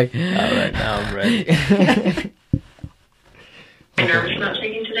 everything. He was like... Alright, now I'm ready. I'm nervous about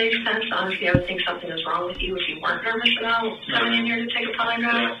taking today's test. Honestly, I would think something is wrong with you if you weren't nervous about coming in here to take a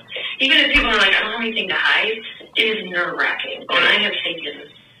polygraph. Even if people are like, I don't have anything to hide, it is nerve-wracking. And I have taken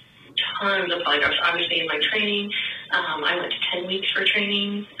tons of polygraphs. Obviously, in my training, I went to 10 weeks for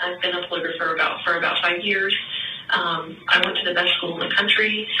training. I've been a polygrapher for about 5 years. I went to the best school in the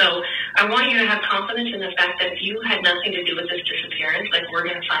country. So I want you to have confidence in the fact that if you had nothing to do with this disappearance, like, we're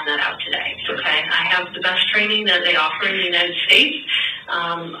going to find that out today. Okay? I have the best training that they offer in the United States.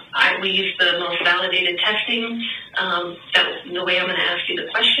 We use the most validated testing. That's the way I'm going to ask you the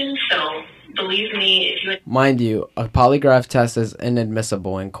questions. So believe me, if you... Mind you, a polygraph test is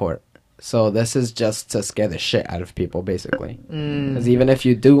inadmissible in court. So this is just to scare the shit out of people, basically. Because even if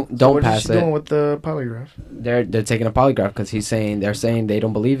you don't What pass is she doing it, with the polygraph? they're taking a polygraph because they're saying they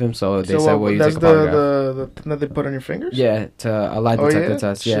don't believe him. So they said, "Well, you that's take a polygraph." the thing that they put on your fingers? Yeah, to a lie Oh, detector yeah?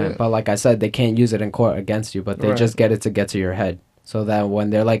 test. Yeah, Shit. but like I said, they can't use it in court against you, but they Right. just get it to your head. So that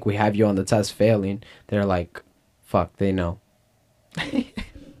when they're like, "We have you on the test failing," they're like, "Fuck," they know.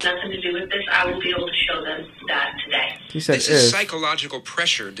 Nothing to do with this. I will be able to show them that today. He said This is if. psychological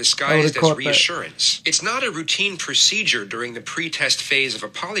pressure I would've disguised as caught that. reassurance. It's not a routine procedure during the pre-test phase of a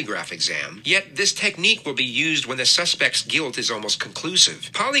polygraph exam, yet this technique will be used when the suspect's guilt is almost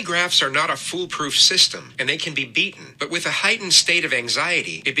conclusive. Polygraphs are not a foolproof system, and they can be beaten, but with a heightened state of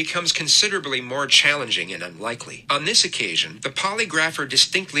anxiety, it becomes considerably more challenging and unlikely. On this occasion, the polygrapher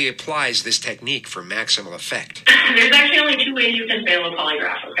distinctly applies this technique for maximal effect. There's actually only 2 ways you can fail a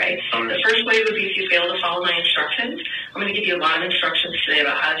polygraph, okay? The first way would be if you fail to follow my instructions. I'm going to give you a lot of instructions today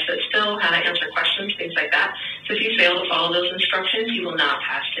about how to sit still, how to answer questions, things like that. So if you fail to follow those instructions, you will not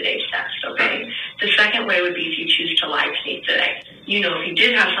pass today's test, okay? The second way would be if you choose to lie to me today. You know, if you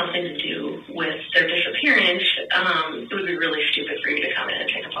did have something to do with their disappearance, it would be really stupid for you to come in and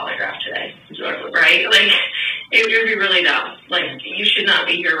take a polygraph today. Right? Like, it would be really dumb. Like, you should not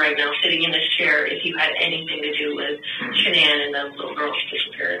be here right now sitting in this chair if you had anything to do with Shanann and the little girl's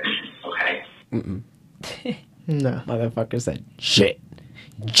disappearance, okay? Mm-mm. No. Motherfucker said, "Shit,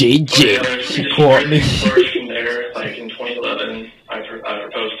 JJ. She caught me. From there, like in 2011, I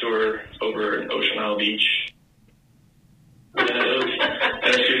proposed to her over in Ocean Isle Beach. And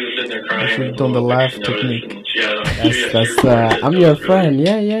she was sitting there crying. Should've done the laugh technique. I'm your friend.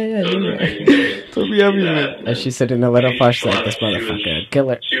 Yeah. Told me everything. And she's sitting in a little far. She's like, this motherfucker,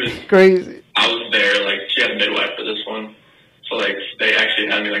 killer. She was Crazy. I was there, like, she had a midwife for this one. So, like, they actually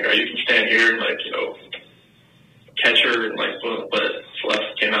had me, like, you can stand here and, like, you know, catch her. And, like, but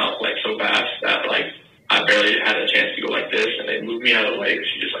Celeste came out, like, so fast that, like, I barely had a chance to go like this. And they moved me out of the way because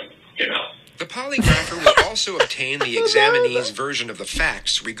she just, like, came out. The polygrapher will also obtain the examinee's version of the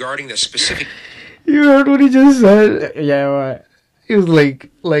facts regarding the specific... You heard what he just said? Yeah, what? He was like,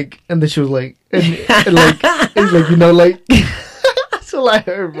 and then she was like, and like, he's like, you know, like... That's all I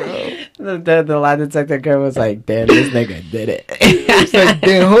heard, bro. The lie detector girl was like, damn, this nigga did it. It's like,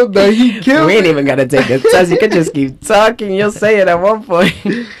 damn, hold on, he killed We ain't me. even gotta take a test. You can just keep talking. You'll say it at one point.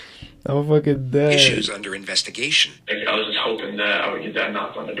 I'm fucking dead. issues under investigation. Like, I was just hoping that I would get that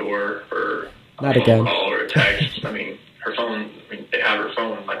knock on the door or a Not phone again. call or a text. I mean, her phone, they have her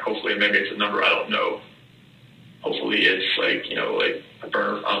phone. Like, hopefully maybe it's a number I don't know. Hopefully it's, like, you know, like a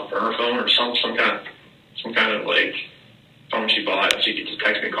burner phone or some kind of, like, phone she bought. She could just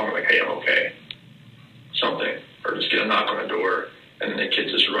text me and call me, like, hey, I'm okay. Something. Or just get a knock on the door and then the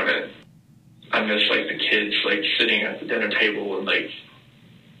kids just run in. I miss, like, the kids, like, sitting at the dinner table and, like,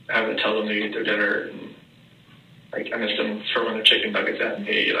 having to tell them to eat their dinner, and like I miss them throwing their chicken nuggets at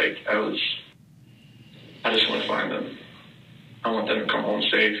me. Like I just want to find them. I want them to come home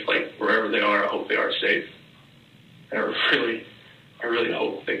safe. Like wherever they are, I hope they are safe. And I really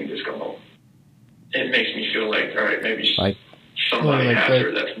hope they can just come home. It makes me feel like, all right, maybe Like- somebody like has that.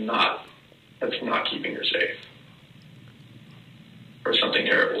 her that's not keeping her safe, or something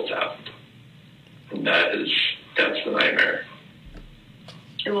terrible has happened. And that's the nightmare.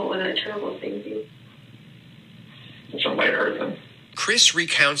 And what would that terrible thing be? Somebody hurt them. Chris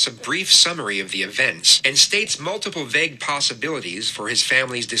recounts a brief summary of the events and states multiple vague possibilities for his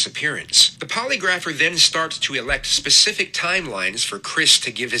family's disappearance. The polygrapher then starts to elect specific timelines for Chris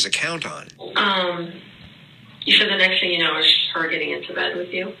to give his account on. You said the next thing you know is her getting into bed with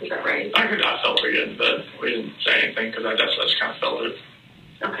you. Is that right? I felt her get in bed. We didn't say anything because I just kind of felt it.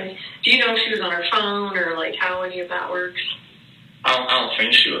 Okay. Do you know if she was on her phone or like how any of that works? I don't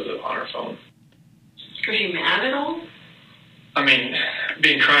think she was on her phone. Was she mad at all? I mean,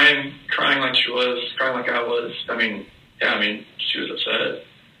 crying like she was, crying like I was. I mean, yeah, I mean, she was upset.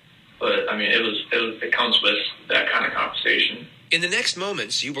 But I mean, it comes with that kind of conversation. In the next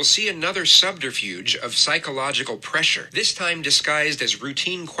moments, you will see another subterfuge of psychological pressure, this time disguised as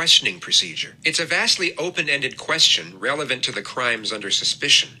routine questioning procedure. It's a vastly open-ended question relevant to the crimes under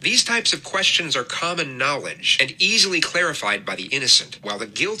suspicion. These types of questions are common knowledge and easily clarified by the innocent, while the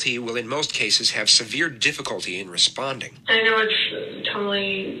guilty will in most cases have severe difficulty in responding. I know it's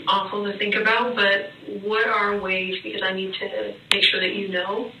totally awful to think about, but what are ways, because I need to make sure that you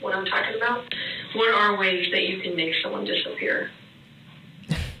know what I'm talking about, what are ways that you can make someone disappear?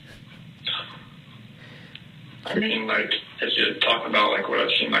 I mean, like, if you're talking about, like, what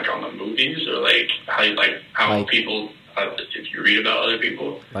I've seen, like, on the movies, or, like, how people, if you read about other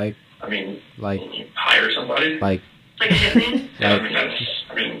people, Like, I mean, like, you hire somebody. like, Like a hitman? Yeah,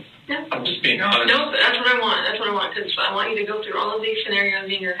 like, Yeah. I'm just being honest. No, that's what I want. That's what I want, because I want you to go through all of these scenarios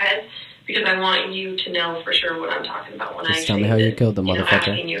in your head, because I want you to know for sure what I'm talking about when Just I tell me say how you that, killed the you know, motherfucker.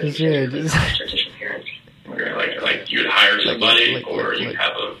 asking you Just- to yeah, please just- ask her disappearance. Like you'd hire somebody, like- or you'd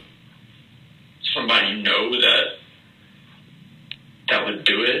have somebody you know that would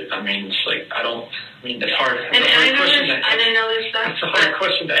do it. I mean, it's like, it's hard. It's And a I hard know question this, and I know this stuff, That's a hard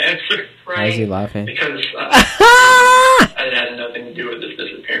question to answer, why is he right? laughing? because it had nothing to do with this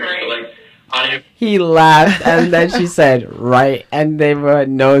disappearance. Right. But, like, I He laughed, and then she said, right, and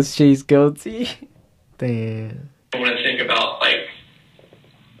everyone knows she's guilty. Damn. want to think about, like,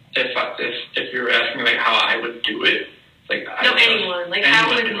 if you were asking me, like, how I would do it, like, I No, don't know. anyone. Like,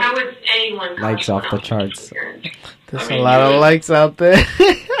 Anyone do how it. would anyone cause Likes someone off the else charts. disappearance? There's I mean, a lot of you- likes out there.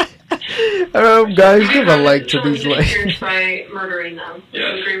 Guys, give a like to Someone these likes. disappearance by murdering them. Do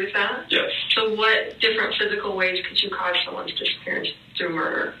Yes. you agree with that? Yes. So what different physical ways could you cause someone's disappearance through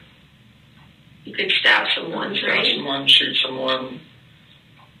murder? You could stab someone, Stab right? someone, shoot someone,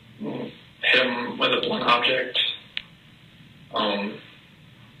 hit them with a blunt object. What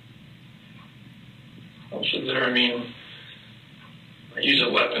else is there? I mean, use a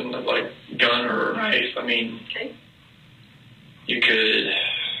weapon, like gun or a knife. I mean, Okay. you could.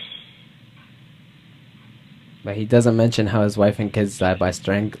 But he doesn't mention how his wife and kids died by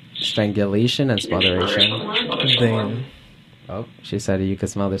strangulation and Smother smotheration. someone. Damn. Oh, she said you could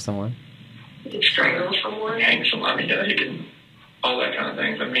smell there's someone. You can strangle someone. Hang someone. I mean, yeah, you can, all that kind of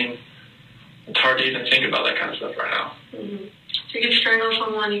things. I mean, it's hard to even think about that kind of stuff right now. Mm-hmm. So you could strangle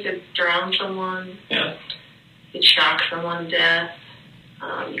someone, you could drown someone, Yeah. you could shock someone to death,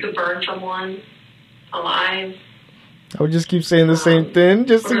 you could burn someone alive. I would just keep saying the same thing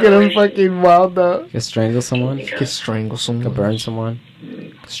just to get him fucking wild up. You could strangle someone. You You could could strangle You someone. could burn someone.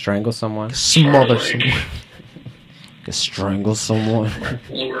 You could strangle someone. Smother Like- someone. You could strangle someone.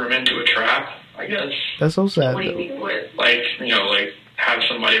 Lure them into a trap, I guess. That's so sad, What do you though. mean? What? Like, you know, like, have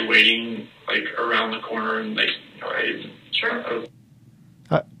somebody waiting, like, around the corner and, like, you know, hey, Sure.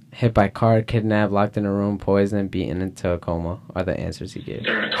 Hit by car, kidnapped, locked in a room, poisoned, beaten into a coma are the answers he gave.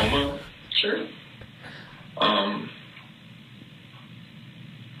 they're in a coma. Sure.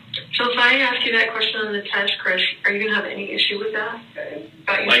 So if I ask you that question on the test, Chris, are you going to have any issue with that?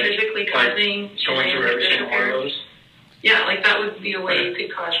 About you Like- physically like causing going someone's through every single one of disappearance? those. Yeah, like that would be a way you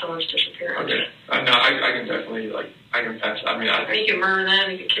could cause someone's disappearance. Okay. No, I can definitely, like, I can pass. I mean, Or you could murder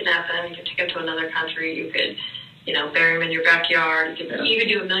them, you could kidnap them, you could take them to another country, you could, you know, bury them in your backyard. You could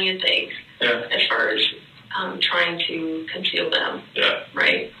do a million things yeah, as far as trying to conceal them, yeah,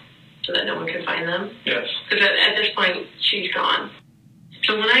 right? So that no one can find them. yes. Because at this point, she's gone.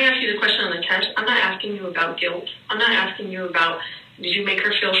 So when I ask you the question on the test, I'm not asking you about guilt. I'm not asking you about, did you make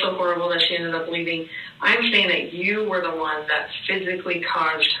her feel so horrible that she ended up leaving? I'm saying that you were the one that physically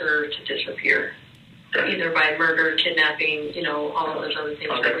caused her to disappear. Either by murder, kidnapping, you know, all of those other things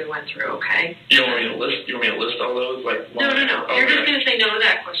that we went through, okay? You want me to list? You want me to list all those? Like, No. Okay. You're just going to say no to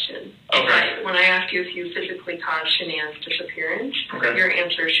that question. Okay. Right. When I ask you if you physically caused Shanann's disappearance, Okay. your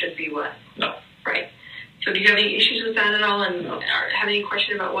answer should be what? No. Right. So do you have any issues with that at all? And No. have any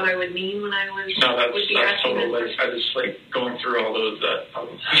question about what I would mean when I was No, would be that's asking total. that Like, I just like going through all those.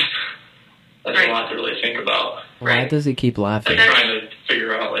 That's Right. a lot to really think about. Why Right. does he keep laughing? Okay. Trying to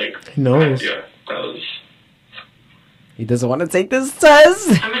figure out like. He knows. Yeah, that was. He doesn't want to take this test.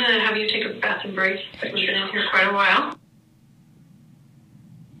 I'm going to have you take a bathroom break. We've been in here quite a while.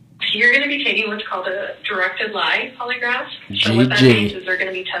 So you're going to be taking what's called a directed lie polygraph. So what that GG. means is there are going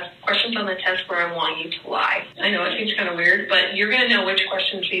to be questions on the test where I want you to lie. I know it seems kind of weird, but you're going to know which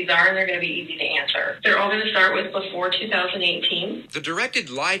questions these are, and they're going to be easy to answer. They're all going to start with before 2018. The directed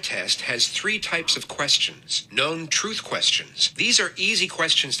lie test has 3 types of questions. Known truth questions. These are easy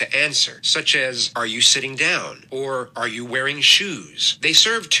questions to answer, such as, are you sitting down? Or, are you wearing shoes? They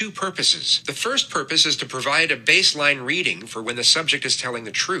serve 2 purposes. The first purpose is to provide a baseline reading for when the subject is telling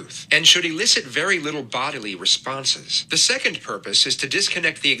the truth, and should elicit very little bodily responses. The second purpose is to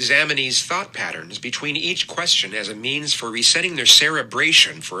disconnect the examinee's thought patterns between each question as a means for resetting their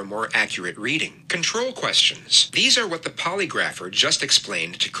cerebration for a more accurate reading. Control questions. These are what the polygrapher just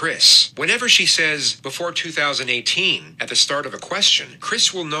explained to Chris. Whenever she says, before 2018, at the start of a question,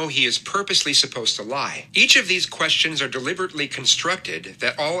 Chris will know he is purposely supposed to lie. Each of these questions are deliberately constructed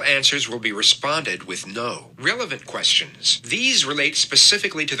that all answers will be responded with no. Relevant questions. These relate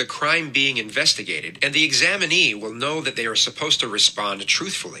specifically to the crime being investigated, and the examinee will know that they are supposed to respond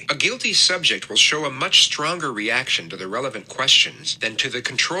truthfully. A guilty subject will show a much stronger reaction to the relevant questions than to the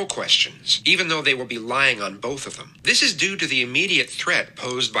control questions, even though they will be lying on both of them. This is due to the immediate threat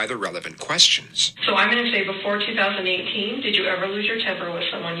posed by the relevant questions. So I'm going to say before 2018, did you ever lose your temper with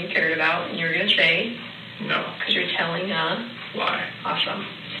someone you cared about? And you're going to say, No. because you're telling a Lie. awesome.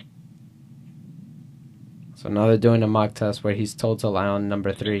 So now they're doing a mock test where he's told to lie on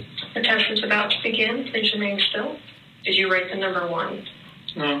number 3. The test is about to begin. Please remain still. Did you write the number 1?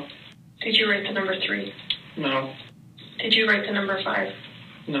 No. Did you write the number 3? No. Did you write the number 5?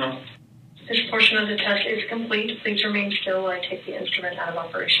 No. This portion of the test is complete. Please remain still while I take the instrument out of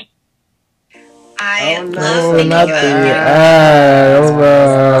operation. I Oh, no, love thinking not about the it.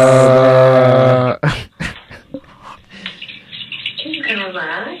 over. You can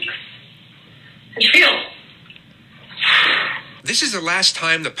relax and feel. This is the last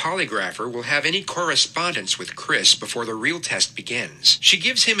time the polygrapher will have any correspondence with Chris before the real test begins. She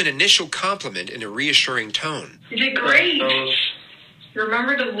gives him an initial compliment in a reassuring tone. You did great. Those. You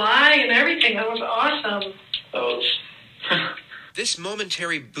remembered to lie and everything. That was awesome. Those. This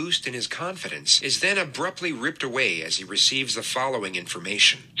momentary boost in his confidence is then abruptly ripped away as he receives the following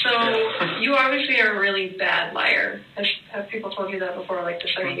information. So you obviously are a really bad liar. Have people told you that before? Like the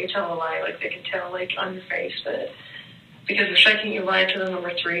second you tell a lie, like they can tell like on your face that. Because the second you lied to the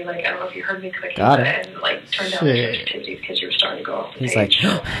number 3, like I don't know if you heard me clicking Got it. and like turned down the Shit. sensitivity because you were starting to go off the He's page.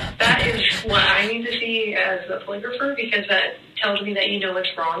 like, That is what I need to see as a polygrapher because that tells me that you know it's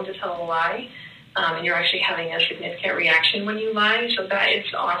wrong to tell a lie. and you're actually having a significant reaction when you lie, so that is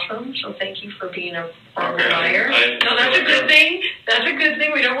awesome. So thank you for being a horrible liar. No, that's a good thing. That's a good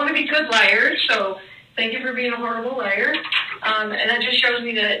thing. We don't want to be good liars, so thank you for being a horrible liar. And that just shows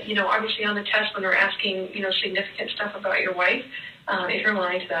me that, obviously on the test when they're asking, significant stuff about your wife, if you're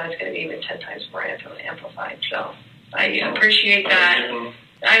lying to that, it's going to be even 10 times more amplified. So I appreciate that.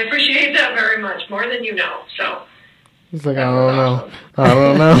 I appreciate that very much, more than you know. So it's like, I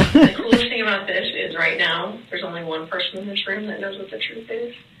don't know. The coolest thing about this is right now, there's only one person in this room that knows what the truth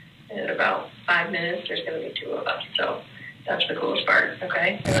is. And in about 5 minutes, there's going to be 2 of us. So that's the coolest part,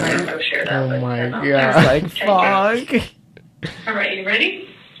 okay? And I'm going to share that. Oh my God. Like, fuck. All right, you ready?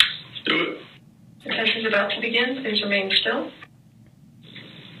 Let's do it. The test is about to begin. Please remain still.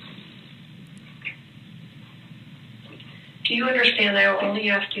 Do you understand I will only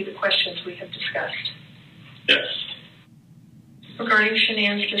ask you the questions we have discussed? Yes. Regarding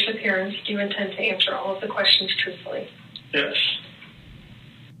Shanann's disappearance, do you intend to answer all of the questions truthfully? Yes.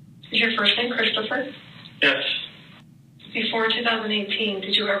 Is your first name Christopher? Yes. Before 2018,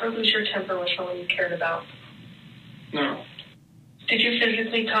 did you ever lose your temper with someone you cared about? No. Did you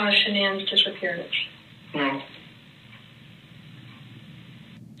physically cause Shanann's disappearance? No.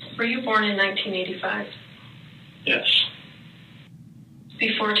 Were you born in 1985? Yes.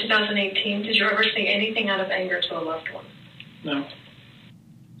 Before 2018, did you ever say anything out of anger to a loved one? No.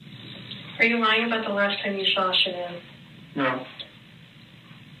 Are you lying about the last time you saw Shanann? No.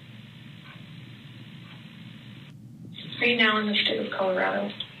 Are you now in the state of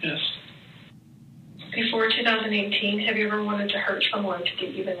Colorado? Yes. Before 2018, have you ever wanted to hurt someone to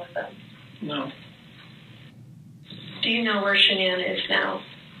get even with them? No. Do you know where Shanann is now?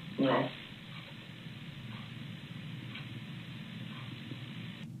 No.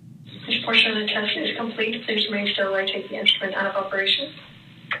 This portion of the test is complete. Please remain still while I take the instrument out of operation.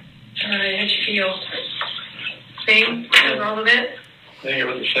 All right, how'd you feel? Same as all of it? I think it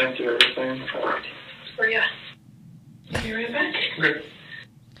was the same to everything. For you. Be right back. Okay.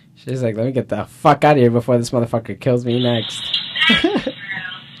 She's like, let me get the fuck out of here before this motherfucker kills me next.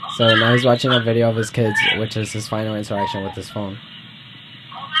 So now he's watching a video of his kids, which is his final interaction with his phone.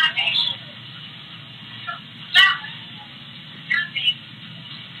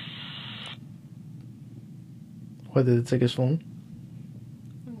 What, did it take his phone?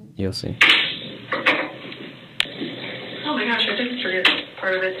 You'll see. Oh my gosh, I did forget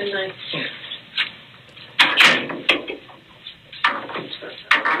part of it, didn't I?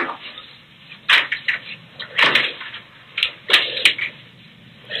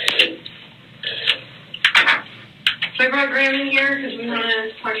 So I brought Graham in here because we want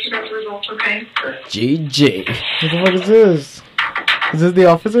to talk to you about the results, okay? GG. What the fuck is this? Is this the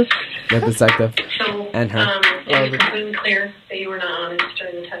officer? The detective. So, and her. it was completely clear that you were not honest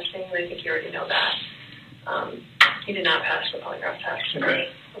during the testing, and I think you already know that. You did not pass the polygraph test. Okay.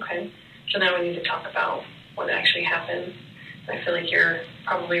 Okay. So now we need to talk about what actually happened. I feel like you're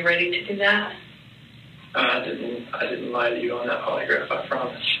probably ready to do that. I didn't lie to you on that polygraph, I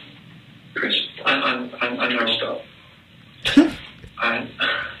promise. Chris, I'm nervous up. Just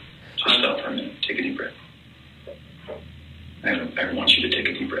stop for a minute. Take a deep breath. I want you to take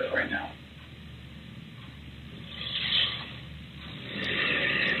a deep breath right now.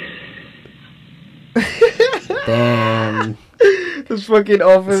 Damn. This fucking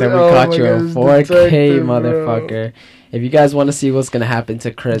officer. So we caught you in 4K, motherfucker. Bro. If you guys want to see what's gonna happen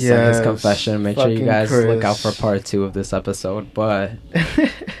to Chris and his confession, make sure you guys look out for part 2 of this episode. But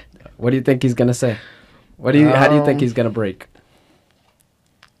what do you think he's gonna say? How do you think he's gonna break?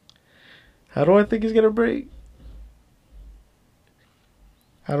 How do I think he's gonna break?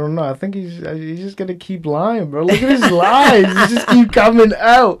 I don't know. I think he's just gonna keep lying, bro. Look at his lies. He just keep coming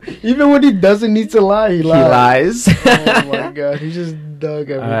out. Even when he doesn't need to lie, he lies. Oh my god, he just dug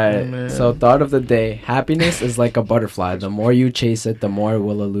everything. Alright, man. So thought of the day: happiness is like a butterfly. The more you chase it, the more it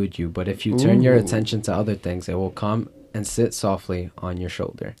will elude you. But if you turn your attention to other things, it will come and sit softly on your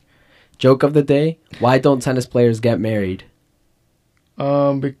shoulder. Joke of the day: why don't tennis players get married?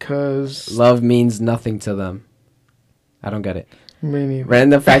 Because love means nothing to them. I don't get it. Me neither.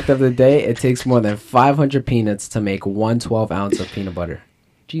 Random fact of the day: it takes more than 500 peanuts to make 1 12-ounce of peanut butter.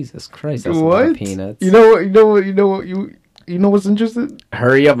 Jesus Christ, that's a lot of peanuts. You know what's interesting?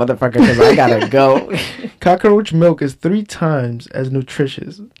 Hurry up, motherfucker, because I gotta go. Cockroach milk is 3 times as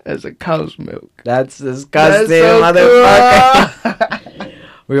nutritious as a cow's milk. That's disgusting, motherfucker.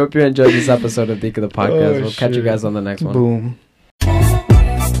 We hope you enjoyed this episode of Deek of the Podcast. We'll catch you guys on the next one. Boom.